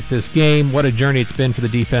foot with this game. What a journey it's been for the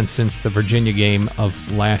defense since the Virginia game of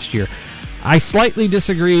last year. I slightly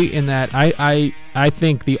disagree in that I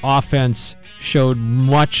think the offense showed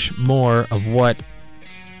much more of what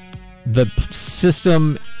the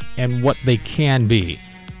system and what they can be.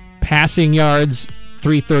 Passing yards,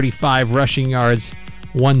 335. Rushing yards,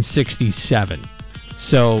 167.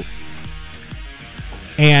 So,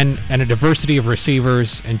 and a diversity of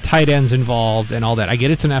receivers and tight ends involved and all that. I get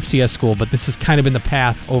it's an FCS school, but this has kind of been the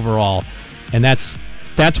path overall. And that's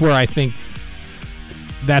where I think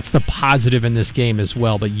that's the positive in this game as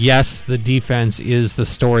well. But yes, the defense is the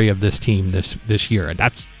story of this team this year, and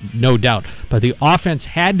that's no doubt. But the offense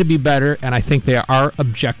had to be better, and I think they are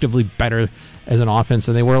objectively better as an offense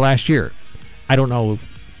than they were last year. I don't know.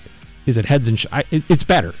 Is it heads and it's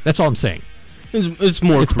better. That's all I'm saying. It's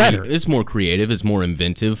more better. It's more creative. It's more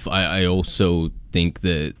inventive. I also think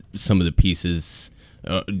that some of the pieces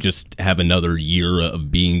just have another year of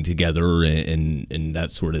being together and that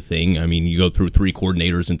sort of thing. I mean, you go through 3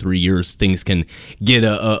 coordinators in 3 years, things can get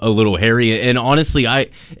a little hairy. And honestly, I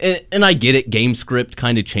get it. Game script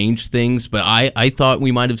kind of changed things, but I thought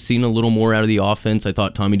we might have seen a little more out of the offense. I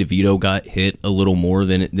thought Tommy DeVito got hit a little more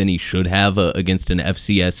than he should have against an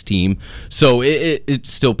FCS team. So it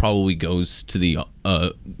still probably goes to the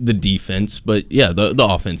defense, but yeah, the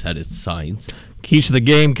offense had its signs. Keys to the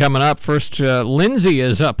game coming up. First, Lindsay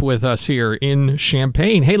is up with us here in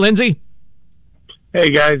Champaign. Hey, Lindsay. Hey,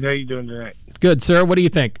 guys. How you doing tonight? Good, sir. What do you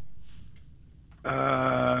think?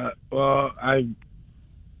 Well, I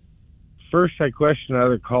question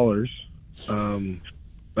other callers.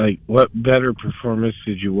 Like, what better performance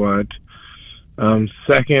did you want?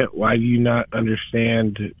 Second, why do you not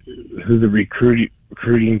understand who the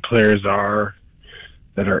recruiting players are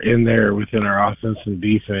that are in there within our offense and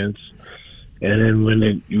defense? And then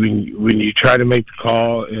when you try to make the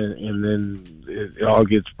call and then it all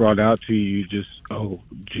gets brought out to you, you just, oh,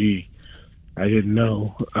 gee, I didn't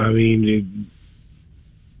know. I mean,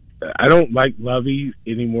 I don't like Lovey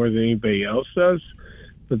any more than anybody else does,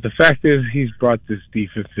 but the fact is he's brought this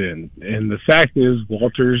defense in. And the fact is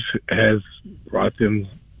Walters has brought them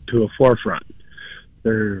to a forefront.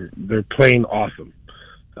 They're playing awesome.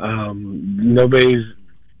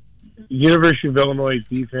 University of Illinois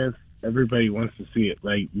defense, everybody wants to see it.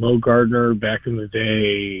 Like Mo Gardner back in the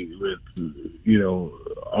day with,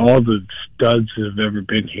 all the studs that have ever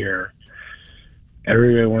been here.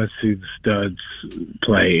 Everybody wants to see the studs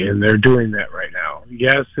play, and they're doing that right now.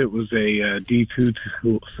 Yes, it was a D2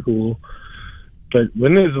 school, but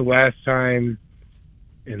when is the last time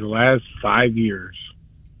in the last 5 years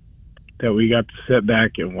that we got to sit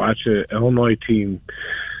back and watch an Illinois team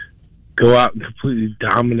go out and completely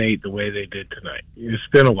dominate the way they did tonight? It's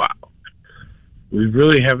been a while. We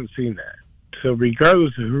really haven't seen that. So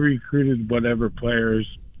regardless of who recruited whatever players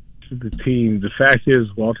to the team, the fact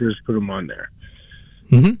is Walters put them on there.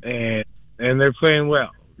 Mm-hmm. And they're playing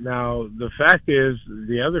well. Now, the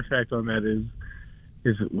other fact on that is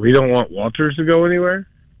we don't want Walters to go anywhere,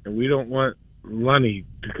 and we don't want Lunny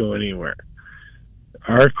to go anywhere.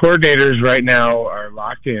 our coordinators right now are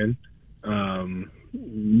locked in.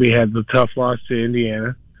 We had the tough loss to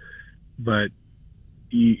Indiana, but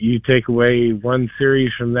you take away one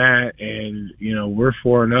series from that, and we're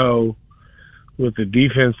 4-0 with a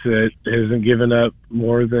defense that hasn't given up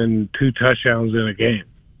more than 2 touchdowns in a game.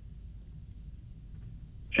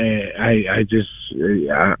 And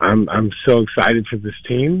I'm so excited for this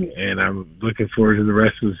team, and I'm looking forward to the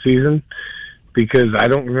rest of the season, because I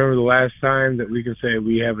don't remember the last time that we can say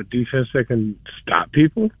we have a defense that can stop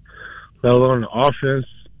people, let alone an offense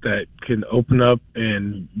that can open up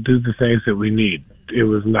and do the things that we need. It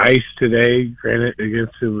was nice today, granted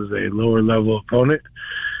against it was a lower level opponent,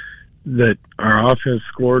 that our offense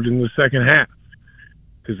scored in the second half,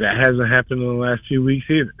 because that hasn't happened in the last few weeks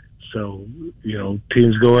either. So,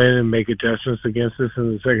 teams go in and make adjustments against us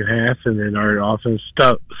in the second half, and then our offense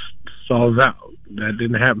stalls out. That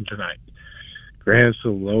didn't happen tonight. Granted, it's a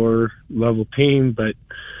lower level team, but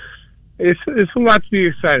it's a lot to be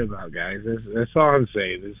excited about, guys. That's all I'm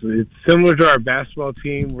saying. It's similar to our basketball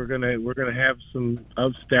team. We're gonna have some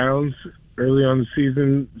ups, downs early on the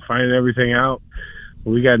season, finding everything out.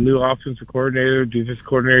 We got a new offensive coordinator, defensive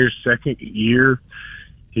coordinator, second year.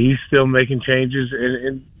 He's still making changes,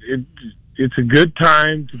 and it's a good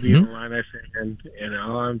time to be an Illini fan. And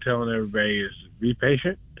all I'm telling everybody is be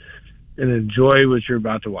patient and enjoy what you're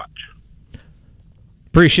about to watch.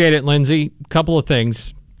 Appreciate it, Lindsey. Couple of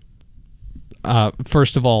things.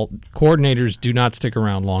 First of all, coordinators do not stick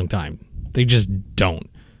around a long time. They just don't,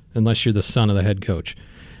 unless you're the son of the head coach.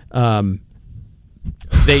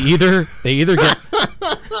 They either get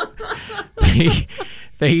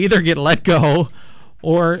they either get let go,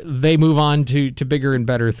 or they move on to bigger and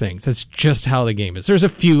better things. That's just how the game is. There's a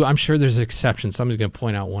few. I'm sure there's exceptions. Somebody's going to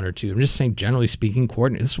point out one or two. I'm just saying, generally speaking,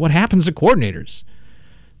 coordinators. This is what happens to coordinators.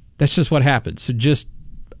 That's just what happens. So just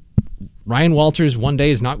Ryan Walters one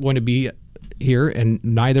day is not going to be here, and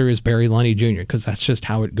neither is Barry Lunny Jr., because that's just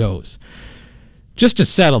how it goes. Just to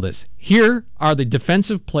settle this, here are the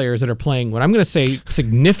defensive players that are playing what I'm going to say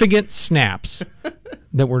significant snaps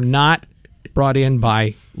that were not brought in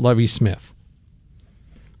by Lovie Smith.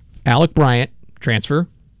 Alec Bryant, transfer.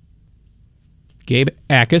 Gabe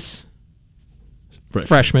Akis,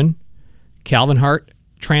 freshman. Calvin Hart,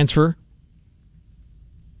 transfer.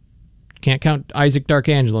 Can't count Isaac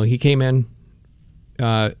Darkangelo. He came in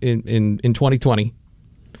 2020.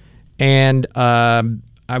 And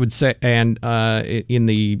I would say, and in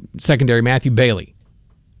the secondary, Matthew Bailey.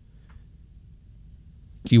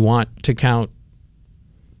 Do you want to count?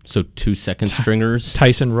 So 2 second stringers?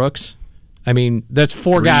 Tyson Rooks? I mean, that's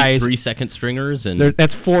four guys. 3 second stringers? And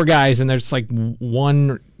that's 4 guys, and there's like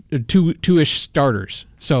two-ish starters.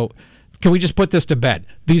 So can we just put this to bed?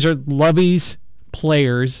 These are Lovie's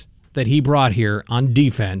players that he brought here on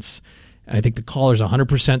defense. And I think the caller's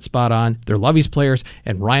 100% spot on. They're Lovie's players,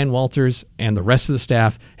 and Ryan Walters and the rest of the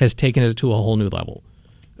staff has taken it to a whole new level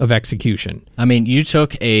of execution. I mean,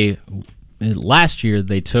 last year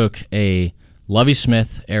they took a Lovie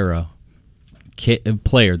Smith era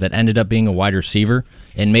player that ended up being a wide receiver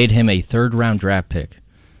and made him a third-round draft pick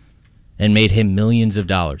and made him millions of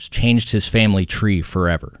dollars, changed his family tree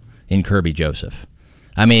forever in Kirby Joseph.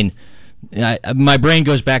 I mean, my brain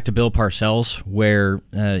goes back to Bill Parcells, where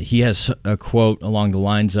he has a quote along the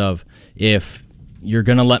lines of, if you're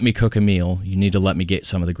going to let me cook a meal, you need to let me get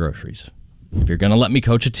some of the groceries. If you're going to let me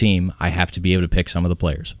coach a team, I have to be able to pick some of the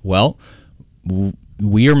players. Well,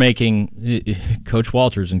 we are making, Coach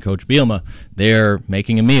Walters and Coach Bielema, they're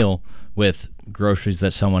making a meal with groceries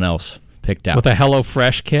that someone else picked out. With a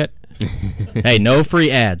HelloFresh kit? Hey, no free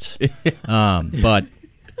ads. But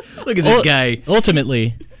look at this guy.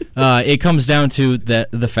 Ultimately, it comes down to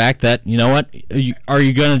the fact that, you know what, are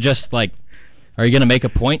you going to make a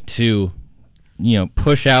point to,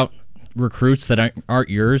 push out recruits that aren't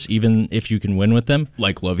yours, even if you can win with them?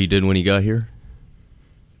 Like Lovie did when he got here?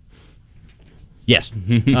 Yes.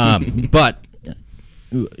 But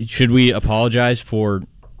should we apologize for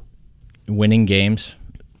winning games?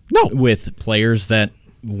 No. With players that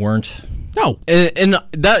weren't? No. And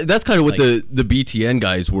that's kind of what the BTN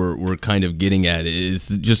guys were kind of getting at, is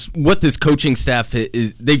just what this coaching staff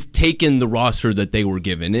is. They've taken the roster that they were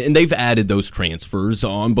given, and they've added those transfers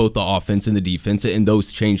on both the offense and the defense, and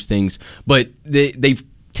those change things. But they've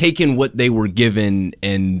taken what they were given,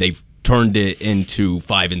 and they've turned it into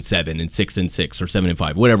 5-7 and 6-6 or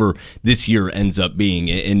 7-5, whatever this year ends up being.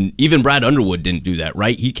 And even Brad Underwood didn't do that,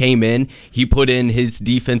 right? He came in, he put in his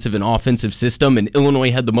defensive and offensive system, and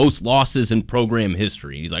Illinois had the most losses in program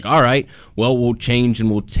history. He's like, all right, well, we'll change and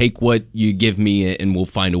we'll take what you give me and we'll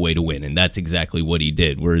find a way to win. And that's exactly what he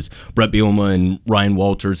did. Whereas Brett Bielema and Ryan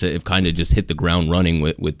Walters have kind of just hit the ground running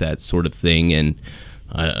with that sort of thing. And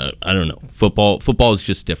I don't know. Football is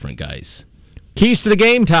just different, guys. Keys to the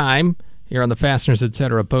game time here on the Fasteners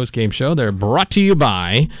Etc. postgame show. They're brought to you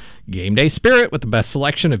by Game Day Spirit with the best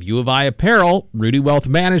selection of U of I apparel, Rudy Wealth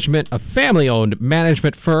Management, a family-owned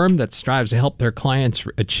management firm that strives to help their clients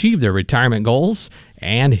achieve their retirement goals,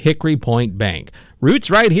 and Hickory Point Bank. Roots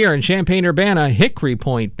right here in Champaign-Urbana, Hickory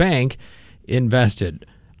Point Bank invested.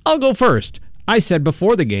 I'll go first. I said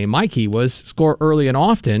before the game my key was score early and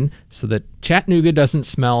often so that Chattanooga doesn't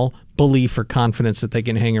smell belief or confidence that they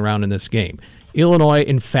can hang around in this game. Illinois,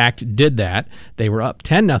 in fact, did that. They were up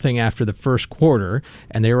 10-0 after the first quarter,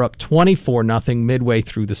 and they were up 24-0 midway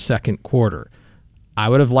through the second quarter. I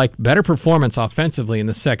would have liked better performance offensively in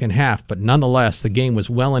the second half, but nonetheless, the game was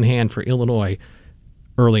well in hand for Illinois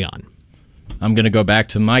early on. I'm going to go back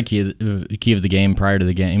to my key of the game prior to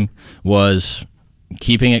the game was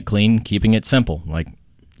keeping it clean, keeping it simple. Like,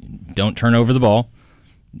 don't turn over the ball,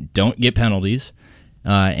 don't get penalties,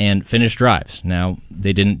 and finish drives. Now,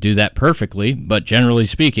 they didn't do that perfectly, but generally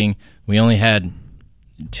speaking, we only had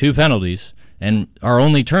 2 penalties, and our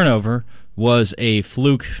only turnover was a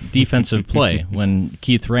fluke defensive play when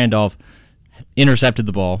Keith Randolph intercepted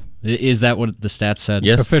the ball. Is that what the stats said?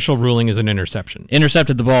 Yes. Official ruling is an interception.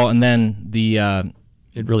 Intercepted the ball, and then the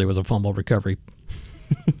it really was a fumble recovery.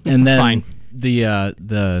 And then fine.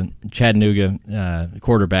 The Chattanooga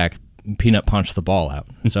quarterback peanut punched the ball out.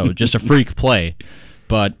 So just a freak play,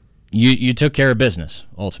 but you took care of business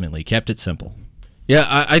ultimately. Kept it simple.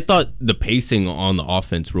 Yeah, I thought the pacing on the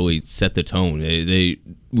offense really set the tone.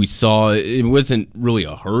 We saw it wasn't really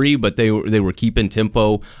a hurry, but they were keeping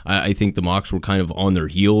tempo. I think the Mocs were kind of on their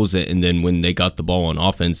heels, and then when they got the ball on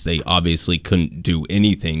offense, they obviously couldn't do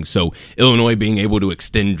anything. So Illinois being able to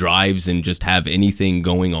extend drives and just have anything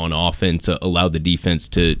going on offense allowed the defense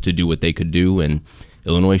to do what they could do, and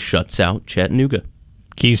Illinois shuts out Chattanooga.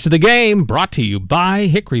 Keys to the game brought to you by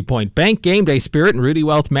Hickory Point Bank, Game Day Spirit, and Rudy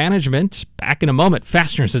Wealth Management. Back in a moment.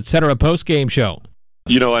 Fasteners Etc. post-game show.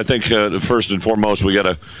 You know, I think first and foremost, we got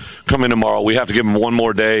to come in tomorrow. We have to give them one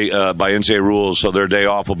more day by NCAA rules, so their day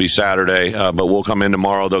off will be Saturday. But we'll come in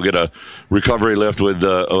tomorrow. They'll get a recovery lift with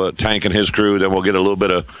Tank and his crew. Then we'll get a little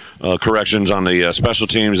bit of corrections on the special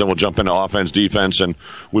teams. Then we'll jump into offense, defense, and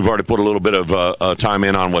we've already put a little bit of time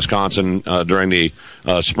in on Wisconsin during the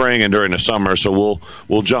spring and during the summer. So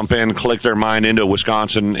we'll jump in, click their mind into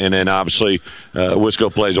Wisconsin, and then obviously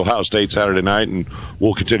Wisco plays Ohio State Saturday night, and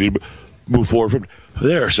we'll continue to move forward from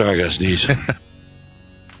there. Sorry, I got to sneeze.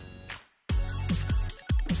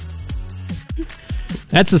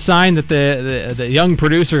 That's a sign that the young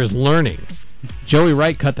producer is learning. Joey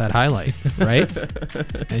Wright cut that highlight, right?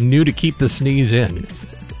 And knew to keep the sneeze in.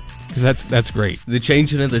 Because that's great. The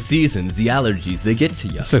changing of the seasons, the allergies, they get to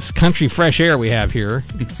you. It's this country fresh air we have here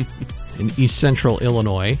in East Central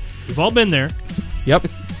Illinois. We've all been there. Yep.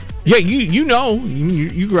 Yeah, you know,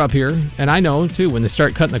 you grew up here, and I know too. When they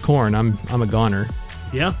start cutting the corn, I'm a goner.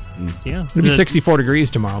 Yeah, yeah. It'll be 64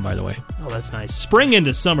 degrees tomorrow, by the way. Oh, that's nice. Spring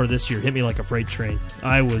into summer this year hit me like a freight train.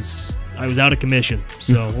 I was out of commission,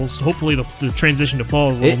 so hopefully the transition to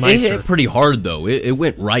fall is a little nicer. It hit pretty hard though. It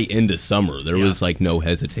went right into summer. There was like no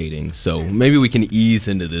hesitating. So maybe we can ease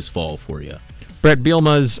into this fall for you. Brett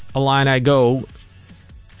Bielema's Illini go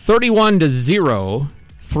 31-0.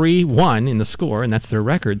 3-1 in the score, and that's their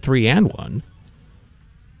record, 3-1.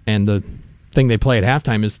 And the thing they play at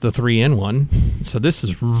halftime is the 3-1. So this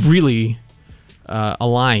is really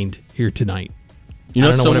aligned here tonight. You know,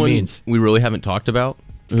 I don't know what it means. We really haven't talked about.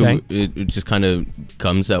 Okay. It just kind of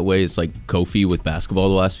comes that way. It's like Kofi with basketball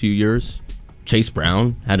the last few years. Chase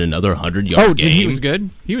Brown had another 100-yard game. He was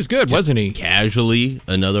good. He was good, wasn't he? Casually,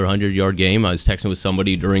 another 100-yard game. I was texting with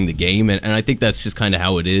somebody during the game, and I think that's just kind of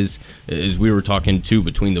how it is. As we were talking, too,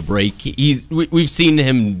 between the break, we've seen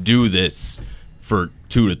him do this for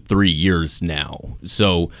 2 to 3 years now.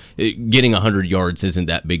 So getting 100 yards isn't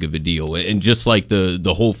that big of a deal. And just like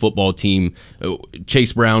the whole football team,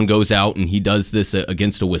 Chase Brown goes out and he does this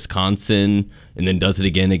against a Wisconsin and then does it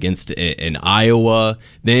again against an Iowa.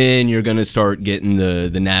 Then you're going to start getting the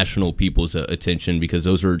national people's attention because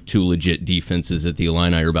those are 2 legit defenses that the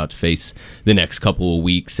Illini are about to face the next couple of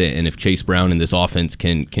weeks. And if Chase Brown and this offense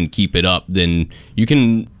can keep it up, then you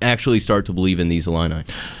can actually start to believe in these Illini.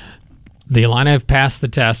 The Illini have passed the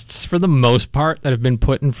tests for the most part that have been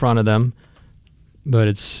put in front of them, but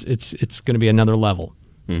it's going to be another level,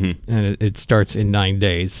 and it starts in 9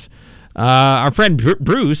 days. Our friend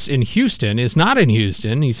Bruce in Houston is not in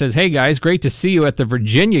Houston. He says, "Hey guys, great to see you at the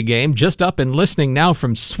Virginia game. Just up and listening now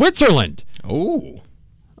from Switzerland." Oh,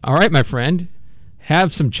 all right, my friend,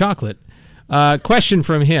 have some chocolate. Question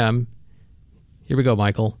from him. Here we go,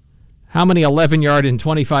 Michael. How many 11-yard and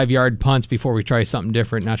 25-yard punts before we try something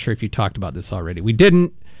different? Not sure if you talked about this already. We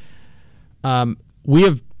didn't. We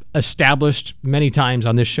have established many times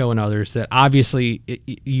on this show and others that obviously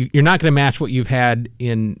you're not going to match what you've had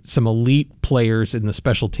in some elite players in the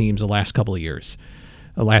special teams the last couple of years,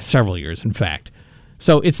 the last several years, in fact.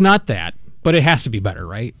 So it's not that, but it has to be better,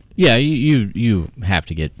 right? Yeah, you have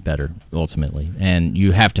to get better ultimately, and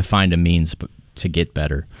you have to find a means to get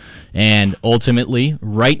better. And ultimately,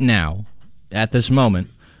 right now, at this moment,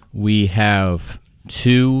 we have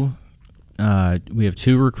two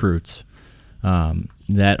recruits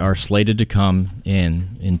that are slated to come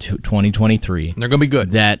in 2023. They're going to be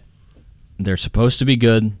good. That they're supposed to be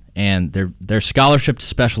good, and they're scholarship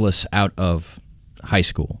specialists out of high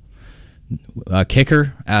school. A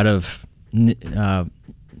kicker out of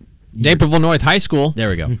Naperville North High School. There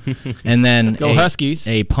we go. And then Go Huskies.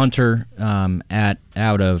 A punter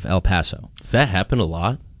out of El Paso. Does that happen a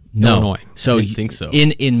lot? No. Illinois. So I didn't think so.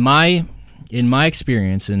 In my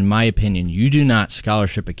experience, in my opinion, you do not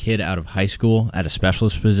scholarship a kid out of high school at a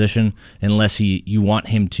specialist position unless you want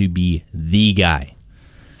him to be the guy.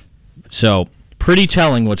 So pretty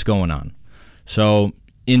telling what's going on. So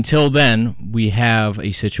until then, we have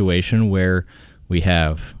a situation where we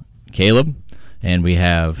have Caleb and we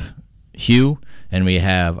have Hugh, and we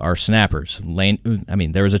have our snappers.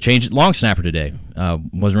 There was a change at long snapper today.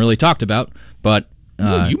 Wasn't really talked about, but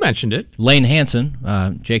you mentioned it. Lane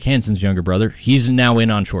Hansen, Jake Hansen's younger brother, he's now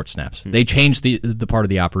in on short snaps. They changed the part of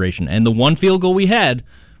the operation, and the one field goal we had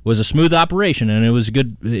was a smooth operation, and it was a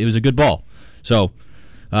good ball. So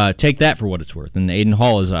take that for what it's worth. And Aiden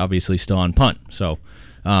Hall is obviously still on punt. So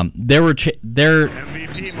there were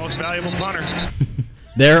MVP, most valuable punter.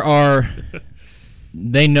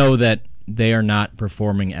 They know that they are not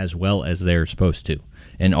performing as well as they're supposed to,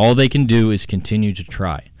 and all they can do is continue to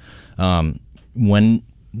try. When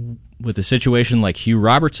with a situation like Hugh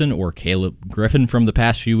Robertson or Caleb Griffin from the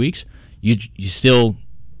past few weeks, you still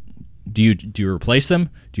do you replace them?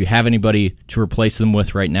 Do you have anybody to replace them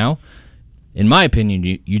with right now? In my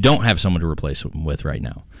opinion, you don't have someone to replace them with right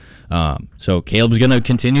now. So Caleb's going to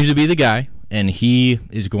continue to be the guy, and he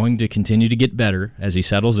is going to continue to get better as he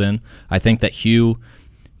settles in. I think that Hugh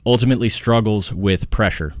ultimately struggles with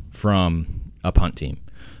pressure from a punt team.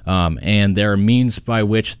 And there are means by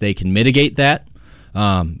which they can mitigate that,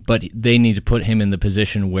 but they need to put him in the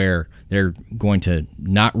position where they're going to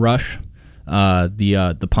not rush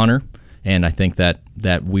the punter. And I think that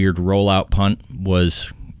weird rollout punt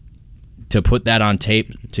was to put that on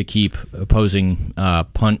tape to keep opposing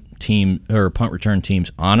punt return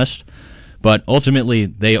teams honest. But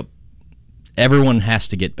ultimately, everyone has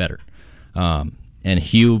to get better. And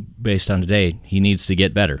Hugh, based on today, he needs to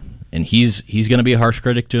get better. And he's going to be a harsh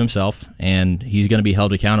critic to himself, and he's going to be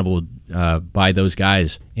held accountable by those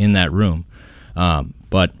guys in that room.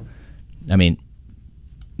 But, I mean,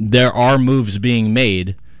 there are moves being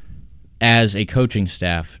made as a coaching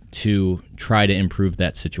staff to try to improve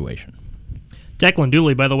that situation. Declan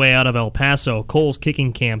Dooley, by the way, out of El Paso, Cole's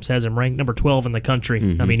Kicking Camps has him ranked number 12 in the country.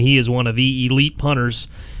 Mm-hmm. I mean, he is one of the elite punters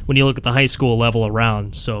when you look at the high school level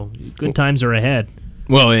around. So good times are ahead.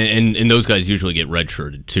 Well, and those guys usually get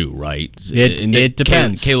redshirted too, right? It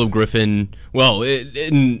depends. Caleb Griffin, well,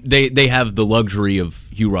 they have the luxury of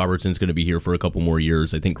Hugh Robertson's going to be here for a couple more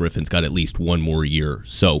years. I think Griffin's got at least one more year.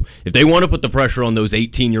 So if they want to put the pressure on those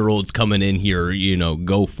 18-year-olds coming in here,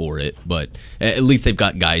 go for it. But at least they've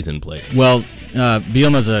got guys in place. Well,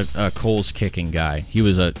 Bielma's a Cole's Kicking guy. He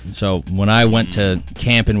was so when I went to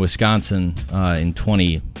camp in Wisconsin in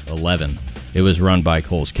 2011, it was run by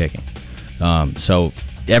Cole's Kicking. So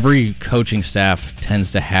every coaching staff tends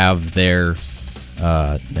to have their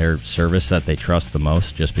service that they trust the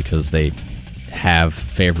most, just because they have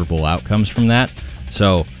favorable outcomes from that.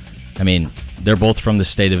 So, I mean, they're both from the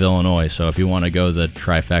state of Illinois. So if you want to go the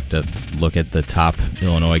trifecta, look at the top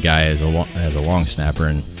Illinois guy as a long snapper,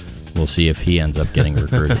 and we'll see if he ends up getting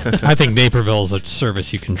recruited. I think Naperville is a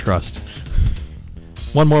service you can trust.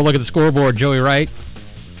 One more look at the scoreboard, Joey Wright.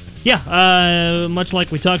 Yeah, much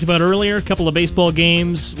like we talked about earlier, a couple of baseball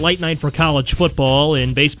games, late night for college football.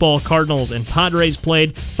 In baseball, Cardinals and Padres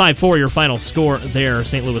played. 5-4 your final score there.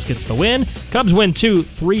 St. Louis gets the win. Cubs win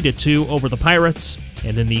 3-2 over the Pirates.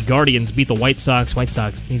 And then the Guardians beat the White Sox. White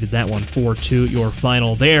Sox needed that one 4-2 your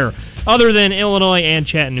final there. Other than Illinois and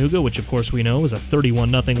Chattanooga, which of course we know was a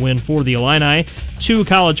 31-0 win for the Illini. 2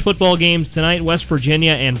 college football games tonight, West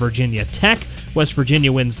Virginia and Virginia Tech. West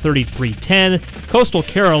Virginia wins 33-10. Coastal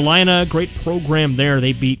Carolina, great program there.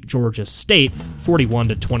 They beat Georgia State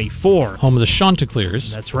 41-24. Home of the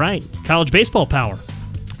Chanticleers. That's right. College baseball power.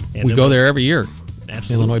 And we go there every year.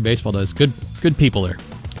 Absolutely. Illinois baseball does. Good people there.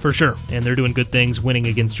 For sure. And they're doing good things, winning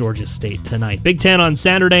against Georgia State tonight. Big Ten on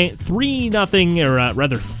Saturday, 3-0, or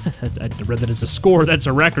rather, I read that it's a score. That's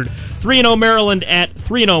a record. 3-0 Maryland at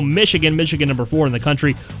 3-0 Michigan. Michigan number 4 in the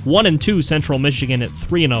country. 1-2 Central Michigan at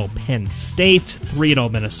 3-0 Penn State.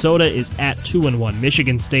 3-0 Minnesota is at 2-1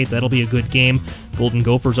 Michigan State. That'll be a good game. Golden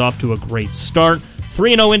Gophers off to a great start.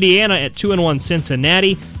 3-0 Indiana at 2-1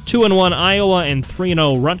 Cincinnati. 2-1 Iowa and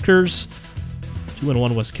 3-0 Rutgers.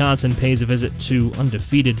 2-1 Wisconsin pays a visit to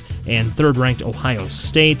undefeated and third-ranked Ohio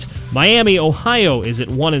State. Miami, Ohio is at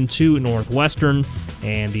 1-2 Northwestern.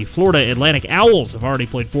 And the Florida Atlantic Owls have already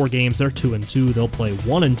played 4 games. They're 2-2. They'll play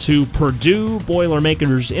 1-2. Purdue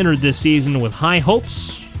Boilermakers entered this season with high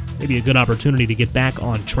hopes. Maybe a good opportunity to get back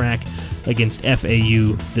on track against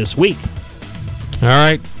FAU this week. All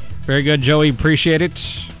right. Very good, Joey. Appreciate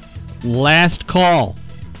it. Last call.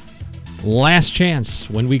 Last chance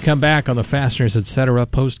when we come back on the Fasteners Etc.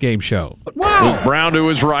 post-game show. Wow. Brown to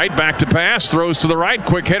his right, back to pass, throws to the right,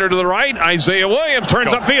 quick hitter to the right. Isaiah Williams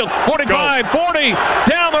turns upfield, 45, 40,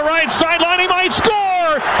 down the right sideline. He might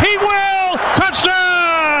score. He will.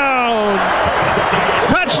 Touchdown.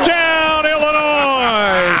 Touchdown,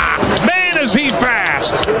 Illinois. Man, is he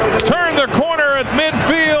fast. Turn the corner at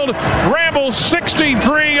midfield. Rambles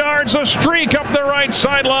 63 yards, a streak up the right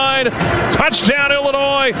sideline. Touchdown,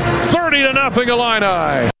 Illinois. 30-0 Illini.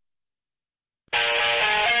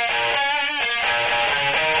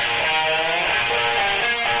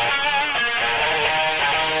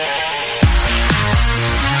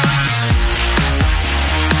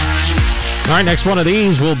 All right, next one of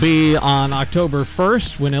these will be on October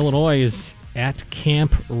 1st when Illinois is at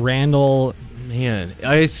Camp Randall. Man,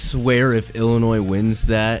 I swear if Illinois wins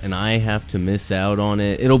that and I have to miss out on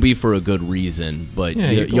it, it'll be for a good reason. But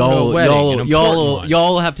Yeah, you're going to a wedding,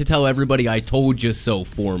 y'all have to tell everybody I told you so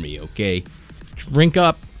for me, okay? Drink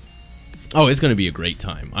up. Oh, it's going to be a great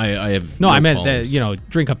time. I have No, I meant qualms. that,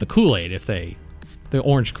 drink up the Kool-Aid the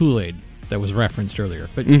orange Kool-Aid that was referenced earlier.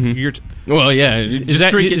 But you're Well, yeah. is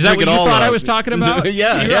that what you thought I was talking about?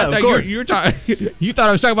 Yeah, of course. You thought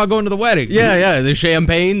I was talking about going to the wedding. Yeah, the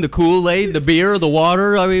champagne, the Kool-Aid, the beer, the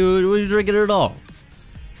water. I mean, we're drinking it all.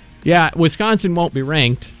 Yeah, Wisconsin won't be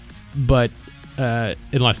ranked, but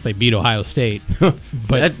unless they beat Ohio State.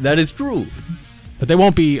 But that is true. But they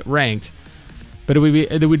won't be ranked. But it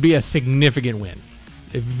would be a significant win,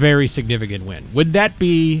 a very significant win. Would that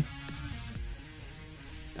be?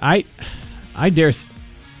 I dare.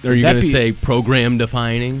 Are you going to say program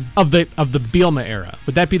defining of the Bielema era?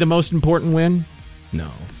 Would that be the most important win?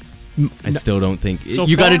 No, I still don't think So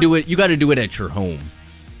you got to far? do it. You got to do it at your home.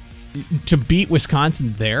 To beat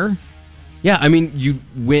Wisconsin there? Yeah, I mean, you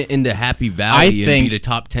went into Happy Valley and think- beat a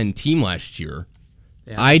top 10 team last year.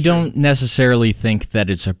 I don't necessarily think that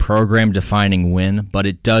it's a program-defining win, but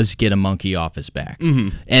it does get a monkey off his back. Mm-hmm.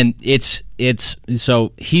 And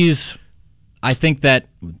I think that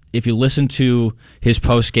if you listen to his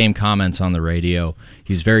post-game comments on the radio,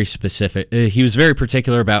 he's very specific. He was very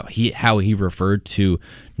particular about how he referred to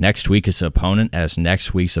next week's opponent as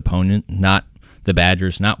next week's opponent, not the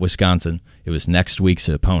Badgers, not Wisconsin. It was next week's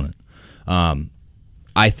opponent.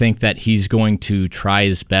 I think that he's going to try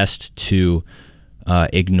his best to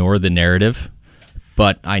ignore the narrative,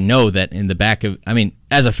 but I know that in the back of,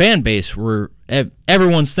 as a fan base,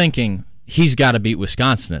 everyone's thinking he's got to beat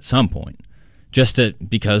Wisconsin at some point,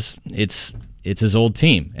 because it's his old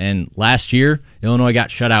team. And last year, Illinois got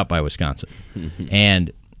shut out by Wisconsin.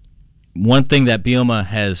 And one thing that Bielema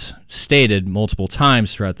has stated multiple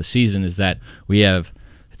times throughout the season is that we have,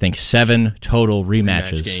 I think, 7 total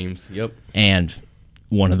rematches. Rematch games. Yep. And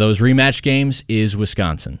one of those rematch games is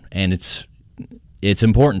Wisconsin, and it's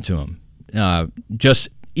important to him, just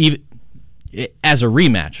even as a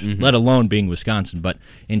rematch, let alone being Wisconsin. But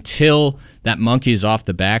until that monkey is off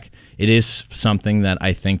the back, it is something that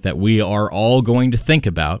I think that we are all going to think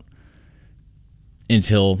about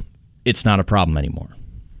until it's not a problem anymore.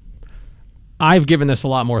 I've given this a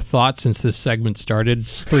lot more thought since this segment started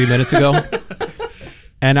 3 minutes ago.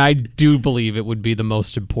 And I do believe it would be the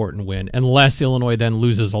most important win, unless Illinois then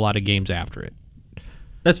loses a lot of games after it.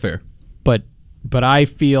 That's fair. But I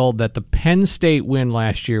feel that the Penn State win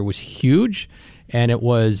last year was huge, and it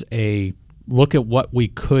was a look at what we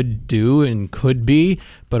could do and could be,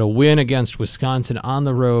 but a win against Wisconsin on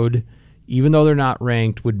the road, even though they're not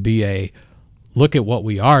ranked, would be a look at what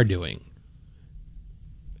we are doing.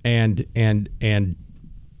 And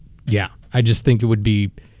yeah, I just think it would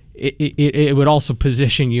be it would also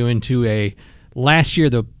position you into a last year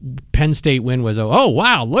the Penn State win was oh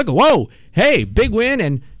wow, look, whoa, hey, big win,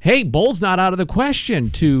 and hey, bowl's not out of the question,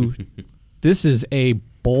 to this is a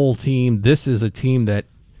bowl team. This is a team that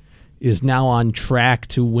is now on track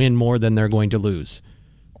to win more than they're going to lose.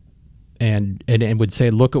 And would say,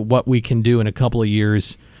 look at what we can do in a couple of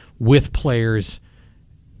years with players,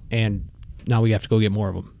 and now we have to go get more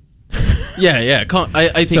of them. Yeah. I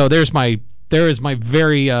think so. There is my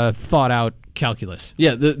very thought out calculus.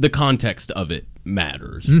 Yeah, the context of it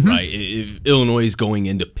matters, right? If Illinois is going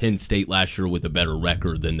into Penn State last year with a better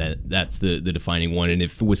record, then that's the defining one. And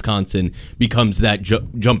if Wisconsin becomes that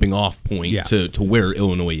jumping off point to where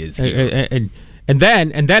Illinois is here. And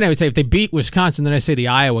then I would say if they beat Wisconsin, then I say the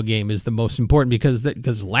Iowa game is the most important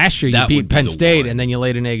because last year you beat Penn State and then you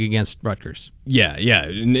laid an egg against Rutgers. Yeah.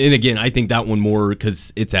 And again, I think that one more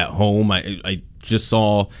because it's at home. I just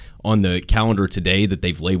saw on the calendar today that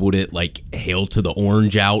they've labeled it like Hail to the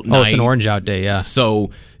Orange Out night. Oh, it's an Orange Out day, yeah. So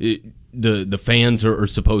the fans are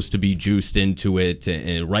supposed to be juiced into it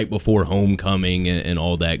and right before homecoming and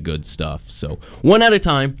all that good stuff. So one at a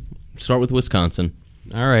time. Start with Wisconsin.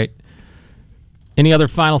 All right. Any other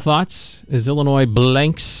final thoughts? Is Illinois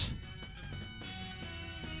blanks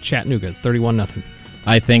Chattanooga 31-0?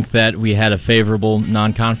 I think that we had a favorable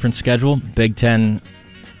non-conference schedule. Big Ten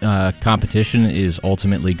competition is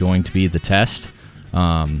ultimately going to be the test.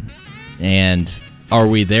 And are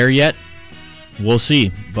we there yet? We'll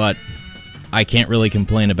see. But I can't really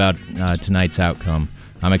complain about tonight's outcome.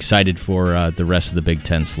 I'm excited for the rest of the Big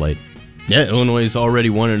Ten slate. Yeah, Illinois is already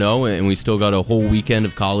 1-0, and we still got a whole weekend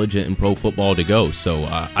of college and pro football to go. So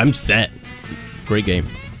I'm set. Great game.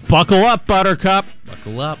 Buckle up, Buttercup.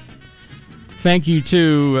 Buckle up. Thank you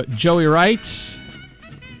to Joey Wright.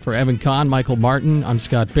 For Evan Kahn, Michael Martin, I'm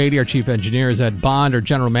Scott Beatty. Our chief engineer is Ed Bond. Our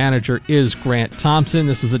general manager is Grant Thompson.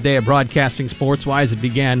 This is a day of broadcasting sports-wise. It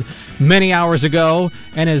began many hours ago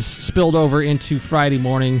and has spilled over into Friday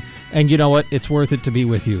morning. And you know what? It's worth it to be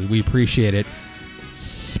with you. We appreciate it.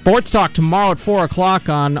 Sports Talk tomorrow at 4 o'clock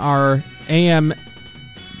on our AM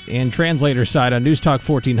and translator side on News Talk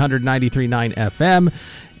 1400, 93.9 FM,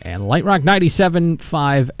 and Light Rock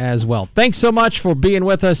 97.5 as well. Thanks so much for being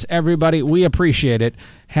with us, everybody. We appreciate it.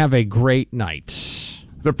 Have a great night.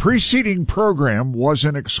 The preceding program was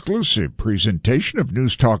an exclusive presentation of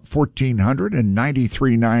News Talk 1400 and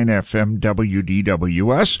 93.9 FM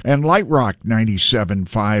WDWS and Light Rock 97.5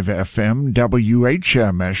 FM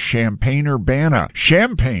WHMS Champaign-Urbana,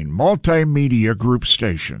 Champaign Multimedia Group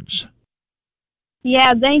stations.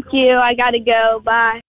 Yeah, thank you. I got to go. Bye.